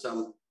town on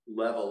some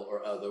level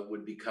or other,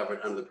 would be covered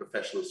under the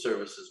professional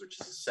services, which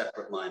is a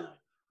separate line item.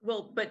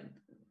 Well, but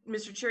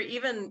Mr. Chair,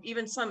 even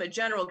a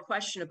general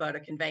question about a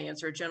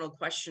conveyance or a general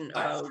question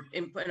about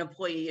an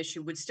employee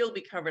issue would still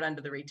be covered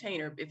under the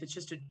retainer if it's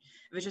just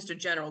a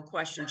general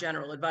question,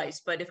 general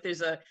advice. But if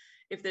there's a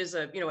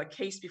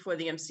case before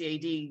the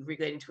MCAD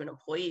relating to an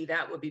employee,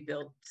 that would be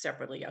billed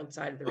separately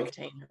outside of the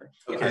retainer.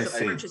 Okay. If there's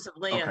a purchase of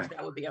land,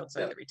 that would be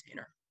outside the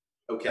retainer.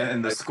 Okay.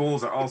 And the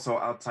schools are also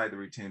outside the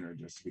retainer,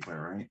 just to be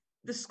clear, right?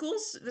 The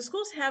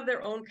schools have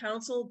their own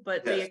counsel,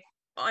 but they,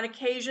 on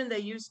occasion, they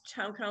use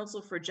town counsel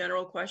for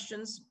general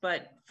questions.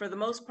 But for the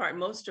most part,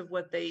 most of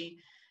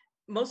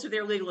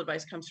their legal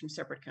advice comes from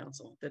separate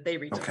counsel that they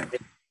reach. Okay.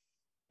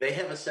 They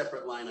have a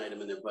separate line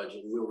item in their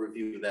budget, and we'll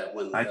review that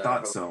when. I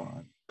thought so.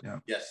 Yeah.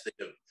 Yes, they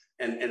do.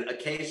 And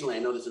occasionally, I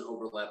know there's an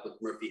overlap with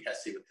Murphy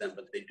Hesse with them,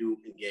 but they do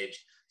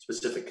engage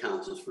specific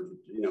counsels for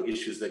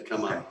issues that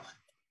come up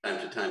time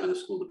to time in the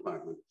school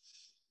department.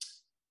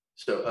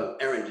 So,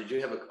 Aaron, did you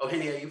have oh,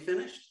 Henny, are you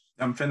finished?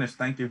 I'm finished.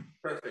 Thank you.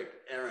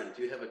 Perfect. Aaron,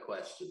 do you have a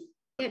question?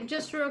 Yeah,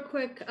 just real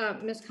quick,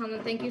 Ms.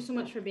 Conlon, thank you so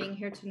much for being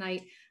here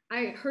tonight.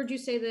 I heard you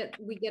say that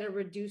we get a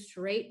reduced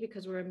rate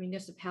because we're a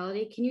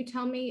municipality. Can you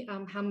tell me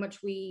how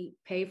much we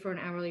pay for an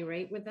hourly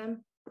rate with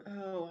them?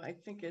 Oh, I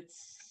think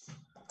it's,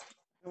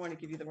 I don't want to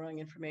give you the wrong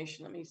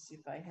information. Let me see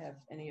if I have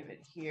any of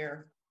it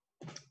here.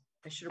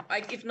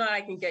 If not, I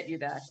can get you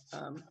that.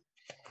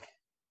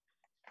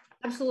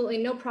 Absolutely,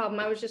 no problem.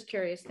 I was just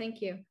curious.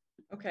 Thank you.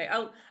 Okay,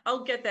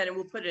 I'll get that and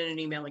we'll put it in an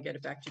email and get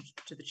it back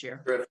to the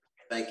chair. Terrific.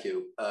 Thank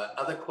you.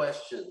 Other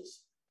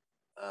questions?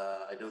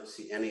 I don't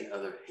see any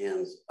other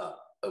hands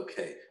up.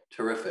 Okay,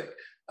 terrific.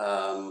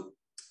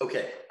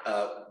 Okay,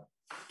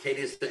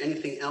 Katie, is there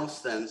anything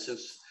else then,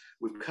 since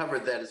we've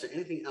covered that, is there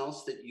anything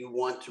else that you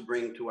want to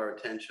bring to our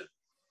attention?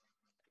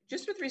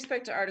 Just with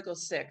respect to Article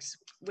 6,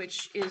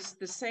 which is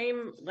the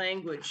same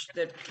language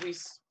that we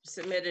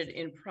submitted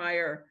in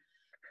prior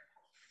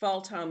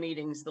fall town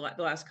meetings the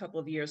last couple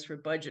of years for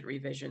budget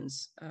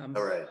revisions.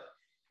 All right.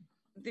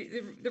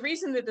 The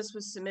reason that this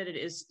was submitted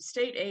is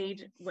state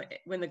aid,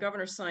 when the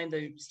governor signed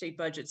the state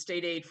budget,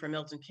 state aid for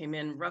Milton came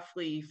in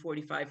roughly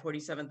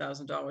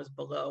 $47,000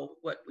 below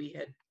what we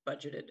had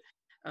budgeted.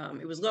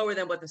 It was lower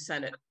than what the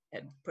Senate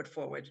had put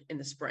forward in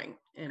the spring.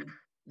 And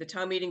the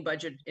town meeting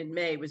budget in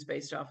May was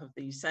based off of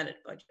the Senate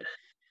budget.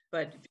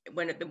 But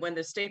when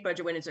the state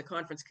budget went into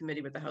conference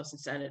committee with the House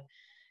and Senate,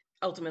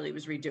 ultimately it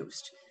was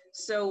reduced.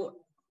 So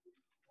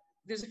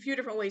there's a few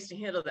different ways to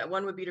handle that.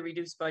 One would be to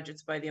reduce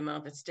budgets by the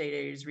amount that state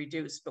aid is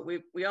reduced. But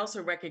we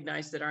also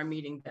recognize that our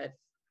meeting that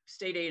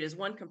state aid is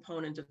one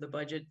component of the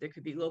budget. There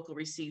could be local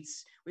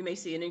receipts. We may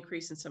see an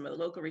increase in some of the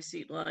local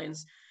receipt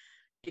lines.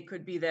 It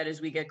could be that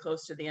as we get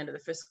close to the end of the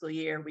fiscal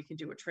year, we can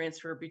do a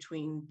transfer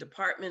between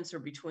departments or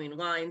between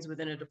lines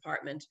within a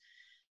department.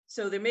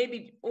 So there may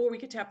be, or we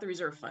could tap the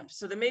reserve fund.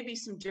 So there may be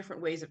some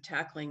different ways of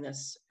tackling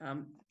this.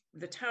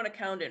 The town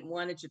accountant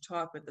wanted to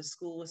talk with the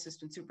school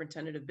assistant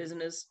superintendent of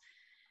business.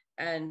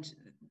 And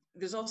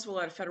there's also a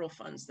lot of federal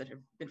funds that have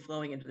been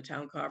flowing into the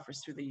town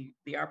coffers through the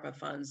ARPA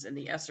funds and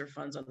the ESSER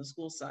funds on the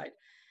school side.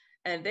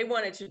 And they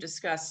wanted to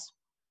discuss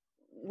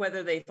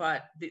whether they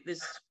thought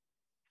this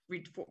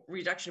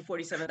reduction of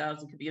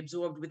 47,000 could be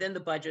absorbed within the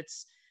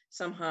budgets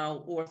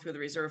somehow, or through the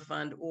reserve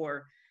fund,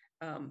 or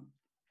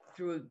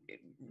through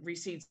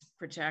receipts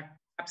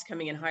perhaps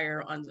coming in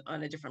higher on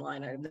a different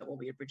line item that will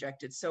be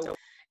projected. So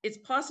it's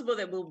possible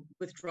that we'll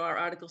withdraw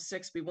Article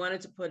 6. We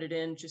wanted to put it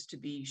in just to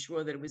be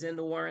sure that it was in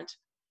the warrant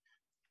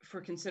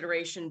for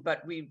consideration,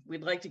 but we'd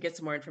like to get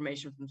some more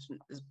information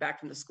back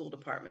from the school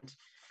department.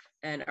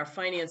 And our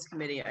finance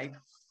committee, I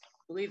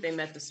believe they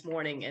met this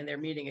morning, and they're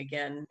meeting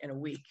again in a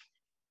week.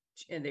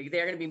 And they're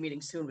going to be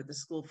meeting soon with the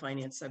school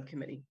finance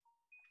subcommittee.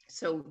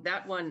 So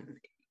that one,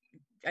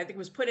 I think,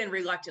 was put in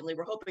reluctantly.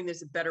 We're hoping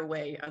there's a better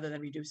way other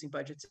than reducing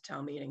budgets at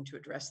town meeting to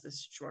address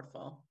this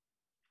shortfall.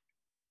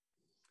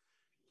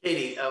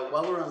 Katie,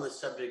 while we're on the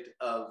subject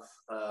of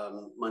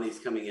monies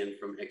coming in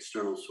from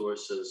external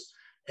sources,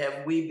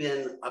 have we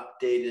been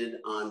updated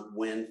on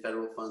when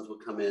federal funds will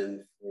come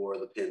in for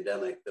the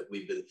pandemic that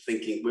we've been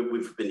thinking,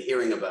 we've been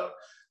hearing about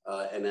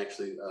and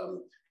actually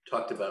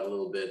talked about a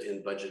little bit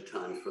in budget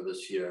time for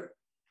this year,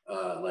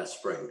 last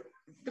spring?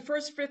 The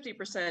first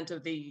 50%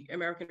 of the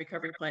American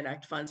Recovery Plan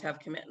Act funds have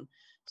come in.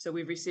 So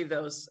we've received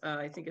those,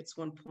 I think it's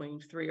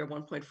 1.3 or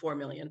 1.4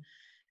 million.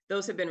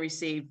 Those have been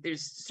received.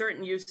 There's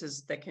certain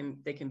uses that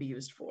they can be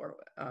used for.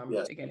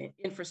 Yes. Again,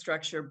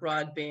 infrastructure,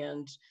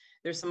 broadband,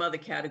 there's some other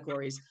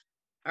categories.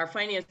 Our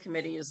finance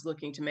committee is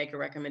looking to make a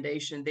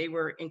recommendation. They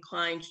were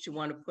inclined to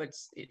want to put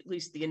at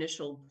least the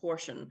initial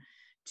portion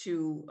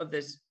of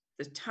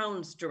the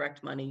town's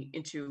direct money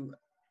into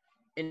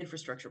an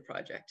infrastructure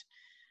project.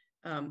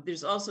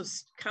 There's also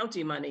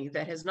county money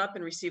that has not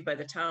been received by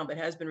the town, but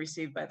has been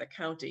received by the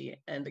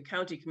county, and the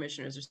county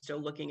commissioners are still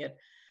looking at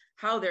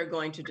how they're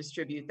going to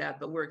distribute that,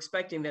 but we're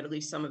expecting that at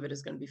least some of it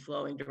is going to be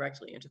flowing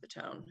directly into the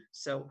town.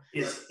 So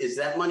is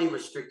that money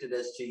restricted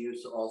as to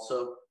use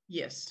also?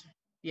 Yes,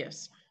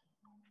 yes.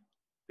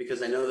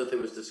 Because I know that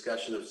there was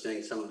discussion of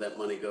saying some of that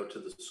money go to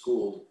the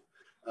school,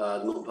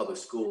 Milton Public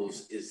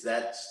Schools. Is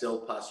that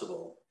still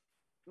possible?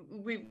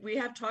 We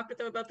have talked with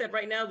them about that.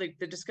 Right now,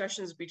 the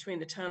discussions between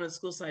the town and the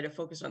school side are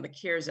focused on the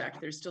CARES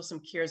Act. There's still some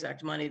CARES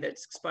Act money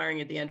that's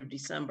expiring at the end of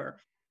December,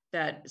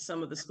 that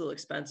some of the school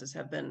expenses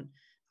have been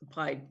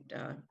applied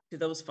to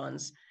those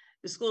funds.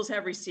 The schools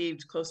have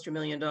received close to $1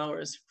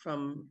 million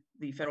from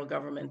the federal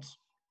government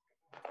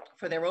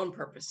for their own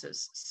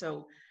purposes.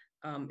 So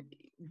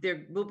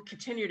there will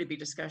continue to be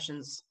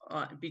discussions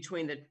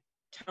between the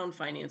town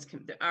finance,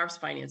 our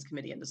finance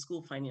committee and the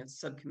school finance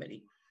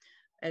subcommittee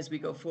as we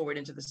go forward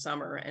into the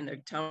summer, and the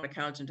town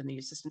accountant and the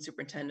assistant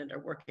superintendent are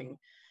working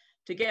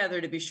together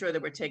to be sure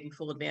that we're taking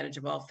full advantage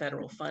of all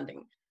federal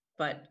funding.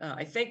 But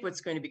I think what's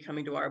going to be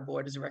coming to our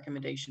board is a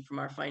recommendation from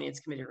our finance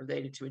committee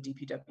related to a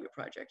DPW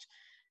project.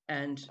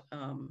 And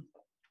at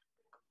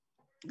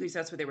least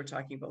that's what they were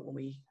talking about when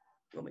we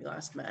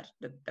last met,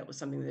 that was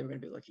something that they were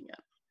going to be looking at.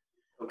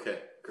 Okay,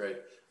 great.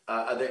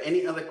 Are there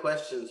any other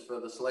questions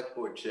for the select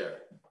board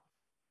chair?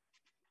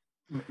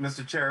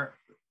 Mr. Chair.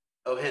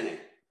 Oh, Henny.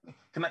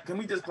 Can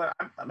we just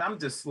clarify? I'm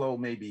just slow,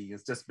 maybe.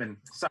 It's just been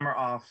summer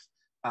off.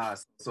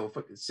 So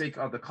shake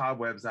all the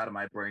cobwebs out of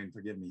my brain,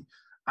 forgive me.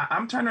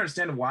 I'm trying to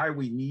understand why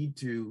we need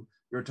to,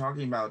 you're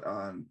talking about,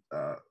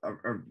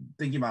 or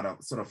thinking about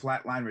a sort of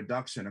flat line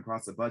reduction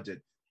across the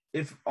budget.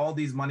 If all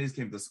these monies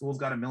came, the school's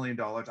got $1 million.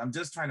 I'm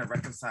just trying to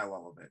reconcile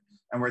all of it.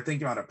 And we're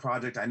thinking about a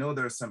project. I know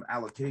there's some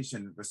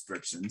allocation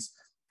restrictions,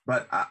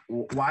 but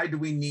why do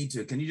we need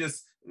to? Can you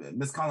just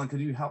Ms. Collin,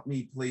 could you help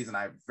me, please? And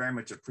I very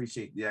much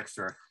appreciate the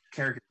extra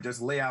character.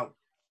 Just lay out.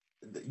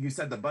 You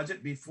said the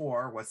budget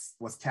before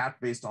was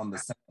capped based on the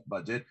Senate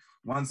budget.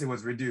 Once it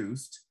was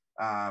reduced,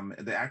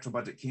 the actual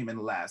budget came in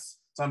less.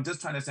 So I'm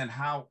just trying to understand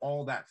how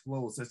all that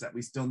flows, such that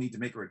we still need to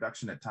make a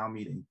reduction at town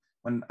meeting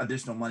when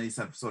additional monies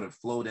have sort of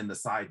flowed in the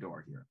side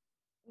door here.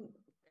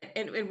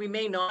 And we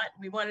may not.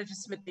 We wanted to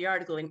submit the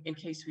article in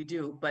case we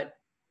do, but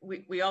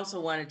we also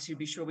wanted to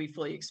be sure we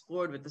fully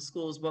explored with the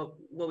schools what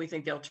we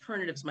think the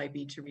alternatives might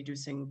be to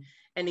reducing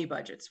any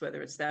budgets,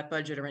 whether it's that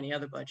budget or any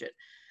other budget.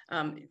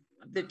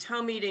 The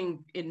town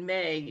meeting in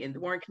May, in the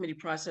warrant committee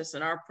process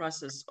and our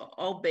process,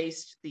 all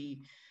based, the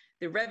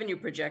revenue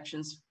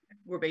projections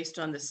were based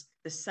on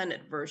the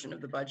Senate version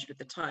of the budget at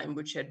the time,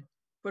 which had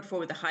put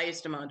forward the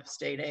highest amount of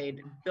state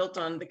aid, built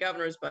on the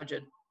governor's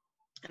budget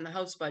and the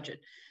House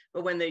budget.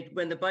 But when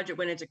the budget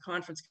went into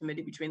conference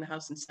committee between the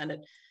House and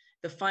Senate,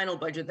 the final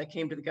budget that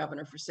came to the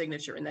governor for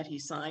signature and that he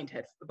signed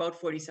had about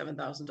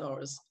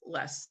 $47,000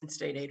 less in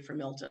state aid for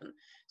Milton.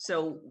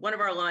 So one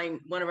of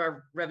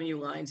our revenue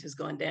lines has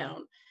gone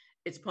down.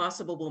 It's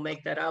possible we'll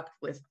make that up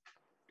with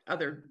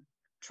other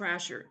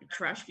trash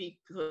fee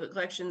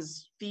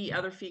collections,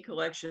 other fee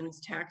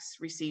collections, tax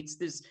receipts.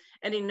 There's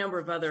any number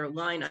of other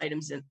line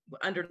items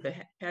under the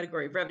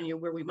category of revenue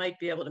where we might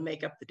be able to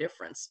make up the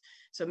difference.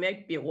 So it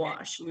may be a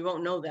wash. We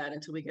won't know that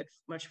until we get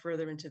much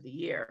further into the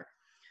year.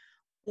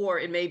 Or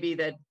it may be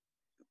that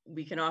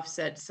we can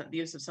offset the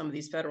use of some of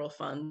these federal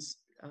funds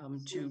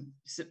to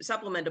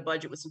supplement a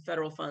budget with some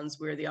federal funds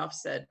where the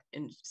offset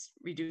and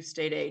reduced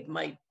state aid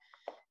might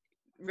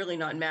really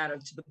not matter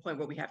to the point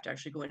where we have to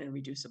actually go in and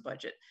reduce a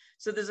budget.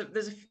 So there's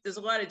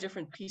a lot of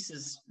different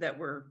pieces that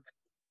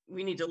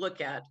we need to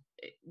look at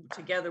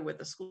together with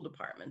the school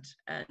department.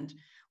 And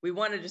we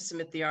wanted to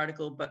submit the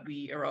article, but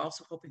we are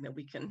also hoping that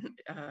we can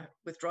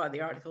withdraw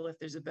the article if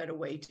there's a better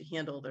way to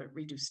handle the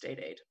reduced state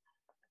aid.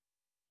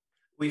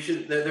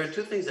 There are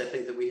two things I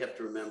think that we have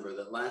to remember.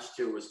 That last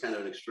year was kind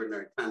of an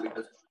extraordinary time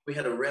because we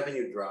had a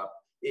revenue drop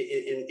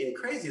in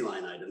crazy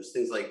line items,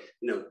 things like,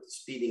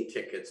 speeding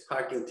tickets,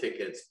 parking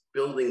tickets,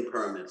 building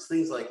permits,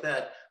 things like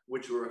that,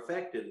 which were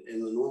affected in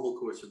the normal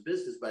course of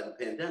business by the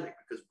pandemic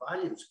because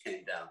volumes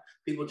came down.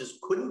 People just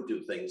couldn't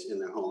do things in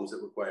their homes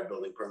that required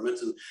building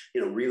permits,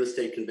 and real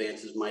estate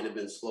conveyances might have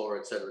been slower,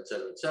 et cetera, et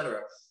cetera, et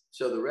cetera.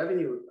 So the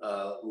revenue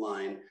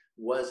line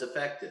was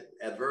affected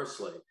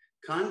adversely.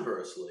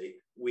 Conversely,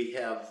 we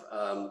have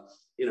a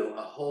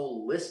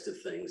whole list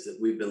of things that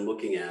we've been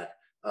looking at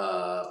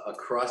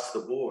across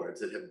the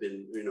boards that have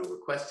been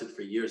requested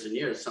for years and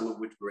years, some of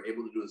which we were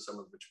able to do and some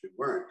of which we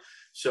weren't.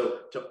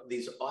 So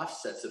these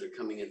offsets that are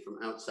coming in from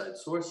outside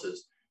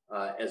sources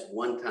as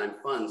one-time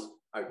funds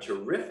are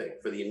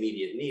terrific for the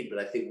immediate need, but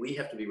I think we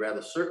have to be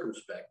rather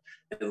circumspect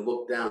and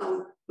look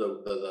down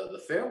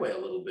the fairway a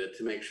little bit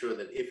to make sure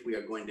that if we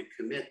are going to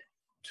commit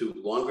to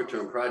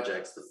longer-term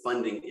projects, the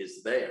funding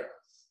is there.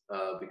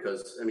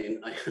 Because I'm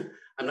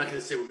not going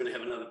to say we're going to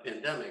have another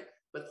pandemic,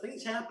 but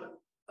things happen.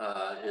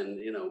 And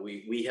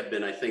we have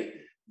been, I think,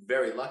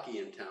 very lucky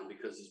in town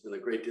because there's been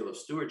a great deal of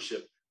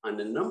stewardship on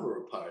a number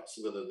of parts,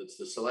 whether it's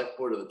the select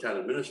board or the town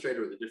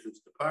administrator or the different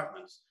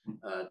departments,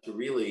 to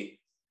really,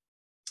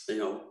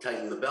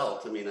 tighten the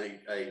belt.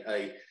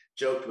 I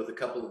joked with a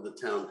couple of the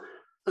town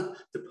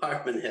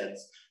department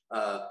heads,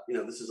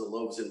 this is a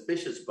loaves and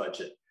fishes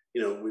budget.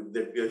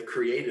 They've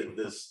created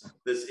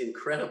this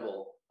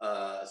incredible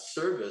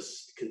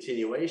service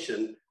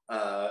continuation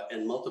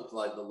and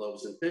multiplied the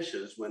loaves and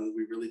fishes when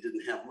we really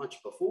didn't have much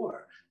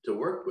before to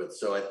work with.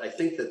 So I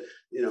think that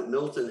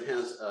Milton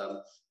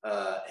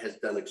has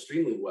done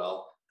extremely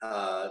well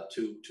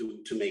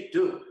to make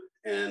do,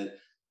 and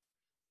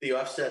the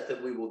offset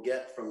that we will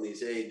get from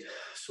these aid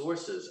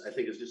sources, I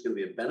think, is just going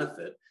to be a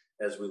benefit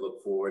as we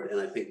look forward. And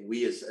I think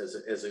we as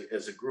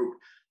a group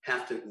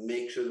have to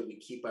make sure that we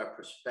keep our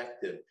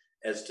perspective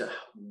as to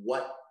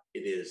what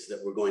it is that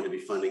we're going to be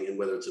funding and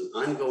whether it's an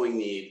ongoing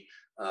need.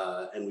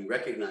 And we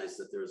recognize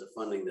that there is a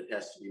funding that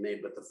has to be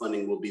made, but the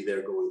funding will be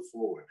there going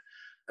forward.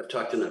 I've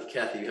talked enough.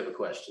 Kathy, you have a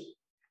question.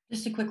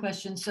 Just a quick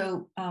question.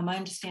 So I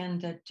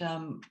understand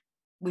that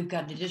we've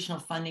got additional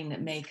funding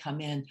that may come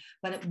in,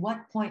 but at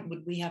what point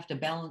would we have to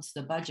balance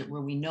the budget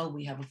where we know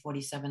we have a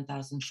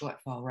 47,000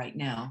 shortfall right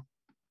now?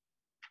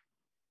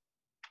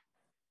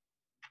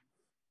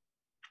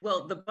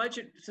 Well, the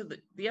budget, so the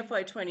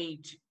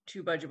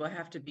FY22 budget will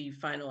have to be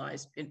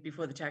finalized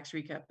before the tax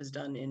recap is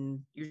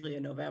done usually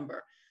in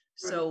November.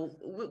 So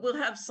we'll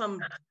have some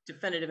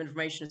definitive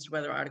information as to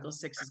whether Article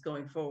 6 is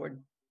going forward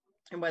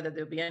and whether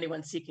there'll be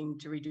anyone seeking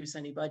to reduce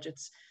any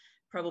budgets,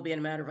 probably in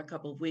a matter of a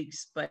couple of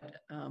weeks. But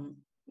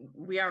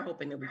we are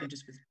hoping that we can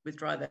just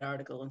withdraw that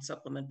article and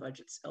supplement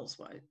budgets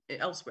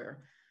elsewhere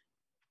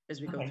as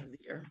we go through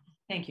the year.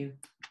 Thank you.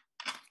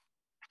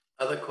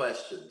 Other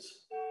questions?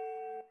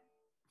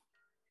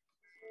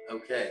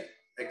 Okay,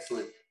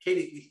 excellent.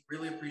 Katie, we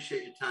really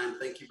appreciate your time.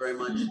 Thank you very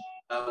much.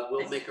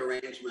 We'll make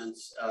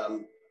arrangements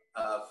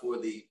for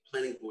the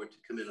planning board to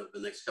come in over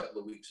the next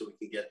couple of weeks so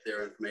we can get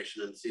their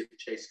information and see if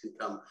Chase can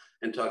come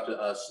and talk to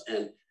us.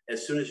 And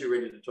as soon as you're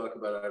ready to talk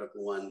about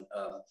Article 1,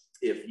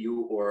 if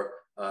you or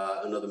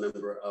another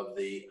member of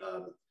the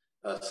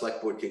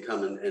select board can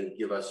come and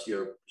give us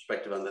your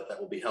perspective on that, that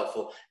will be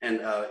helpful.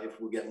 And if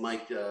we get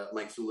Mike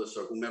Zulis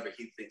or whomever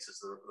he thinks is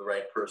the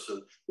right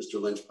person,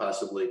 Mr. Lynch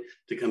possibly,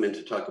 to come in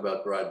to talk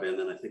about broadband,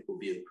 then I think we'll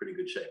be in pretty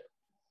good shape.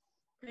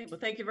 Great.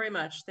 Well, thank you very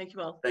much. Thank you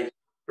all. Thank you.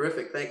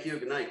 Terrific. Thank you.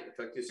 Good night.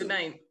 I'll talk to you soon. Good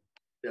night.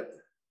 Yep.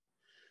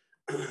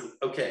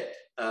 Okay.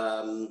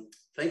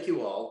 Thank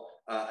you all.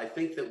 I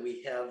think that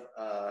we have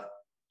a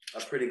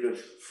pretty good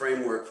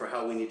framework for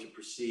how we need to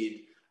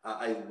proceed.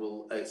 I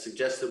will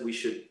suggest that we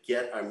should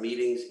get our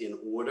meetings in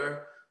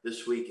order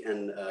this week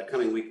and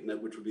coming week,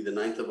 which would be the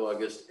 9th of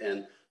August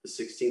and the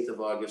 16th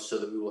of August, so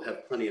that we will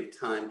have plenty of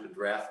time to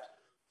draft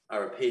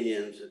our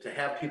opinions, to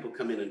have people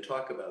come in and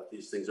talk about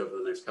these things over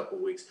the next couple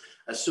of weeks.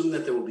 Assume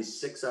that there will be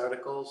 6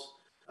 articles.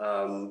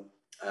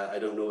 I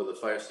don't know whether the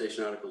fire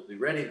station articles will be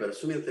ready, but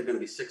assuming that there are going to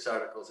be 6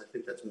 articles, I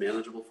think that's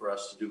manageable for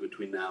us to do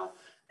between now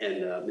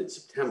and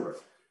mid-September.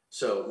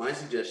 So my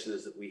suggestion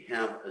is that we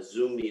have a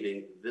Zoom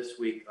meeting this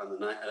week on the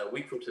a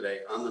week from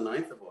today on the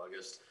 9th of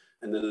August,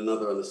 and then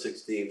another on the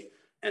 16th,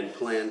 and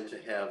plan to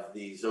have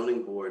the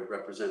zoning board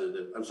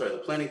representative, I'm sorry, the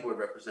planning board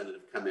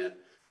representative come in,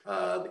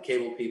 the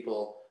cable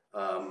people,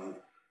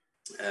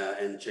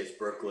 and Chase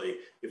Berkeley.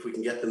 If we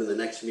can get them in the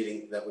next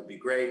meeting, that would be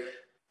great.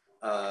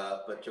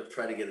 But to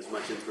try to get as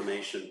much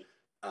information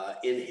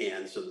in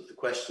hand so that the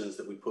questions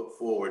that we put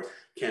forward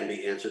can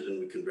be answered and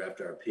we can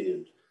draft our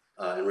opinions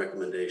and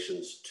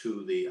recommendations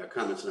to our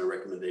comments and our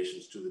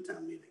recommendations to the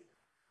town meeting.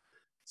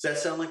 Does that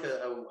sound like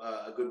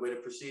a good way to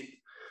proceed,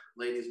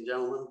 ladies and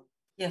gentlemen?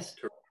 Yes.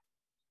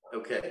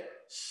 Okay,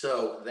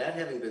 so that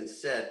having been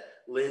said,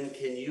 Lynn,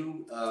 can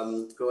you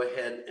go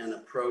ahead and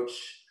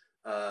approach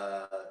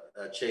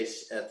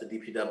Chase at the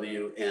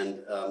DPW,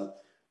 and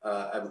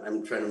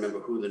I'm trying to remember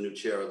who the new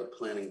chair of the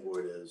planning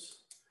board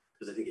is,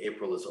 because I think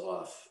April is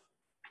off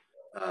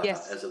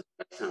Yes. as of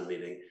the town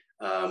meeting,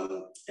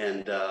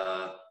 and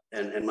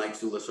Mike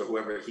Zulis or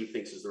whoever he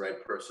thinks is the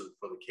right person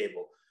for the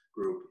cable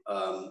group,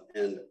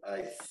 and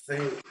I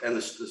think, and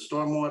the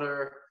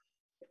stormwater,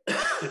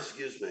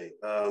 excuse me,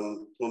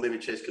 well, maybe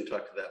Chase can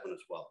talk to that one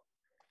as well.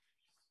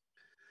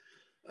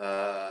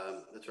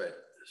 That's right.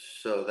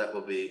 So that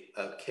will be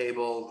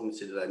cable. Let me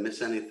see, did I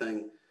miss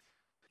anything?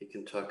 He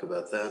can talk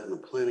about that in the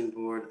planning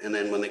board. And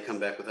then when they come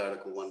back with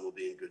Article 1, we'll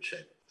be in good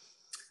shape.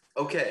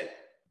 Okay,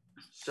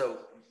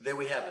 so there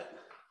we have it.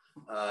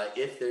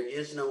 If there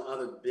is no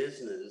other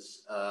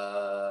business,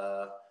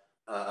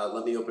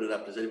 let me open it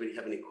up. Does anybody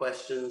have any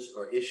questions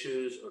or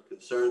issues or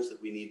concerns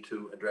that we need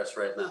to address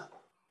right now?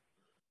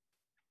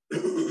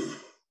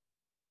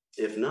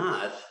 If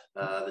not,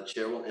 the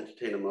chair will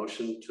entertain a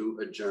motion to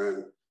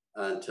adjourn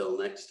until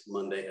next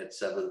Monday at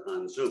 7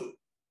 on Zoom.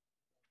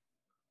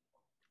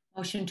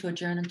 Motion to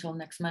adjourn until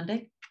next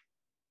Monday.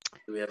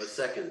 Do we have a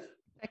second?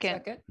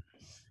 Second.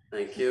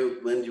 Thank you.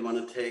 Lynn, do you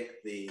want to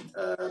take the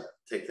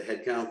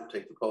head count,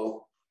 take the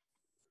poll?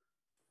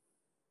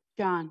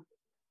 John.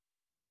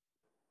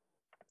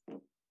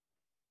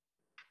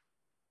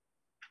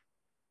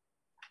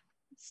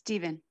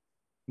 Stephen.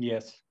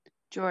 Yes.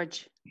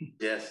 George.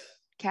 Yes.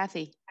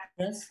 Kathy.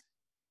 Yes.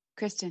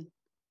 Kristen.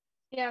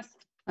 Yes.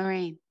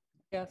 Lorraine.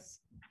 Yes.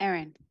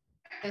 Erin.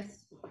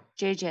 Yes.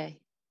 JJ.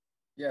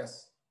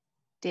 Yes.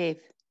 Dave.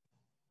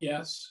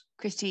 Yes.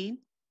 Christine.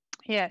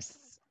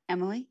 Yes.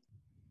 Emily.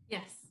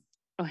 Yes.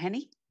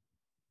 O'Henny.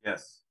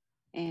 Yes.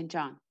 And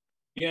John.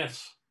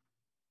 Yes.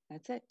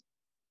 That's it.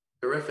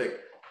 Terrific.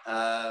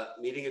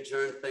 Meeting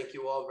adjourned. Thank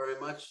you all very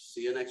much.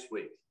 See you next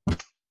week.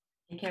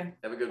 Take care.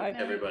 Have a good Bye. week,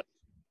 everybody.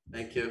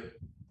 Thank you.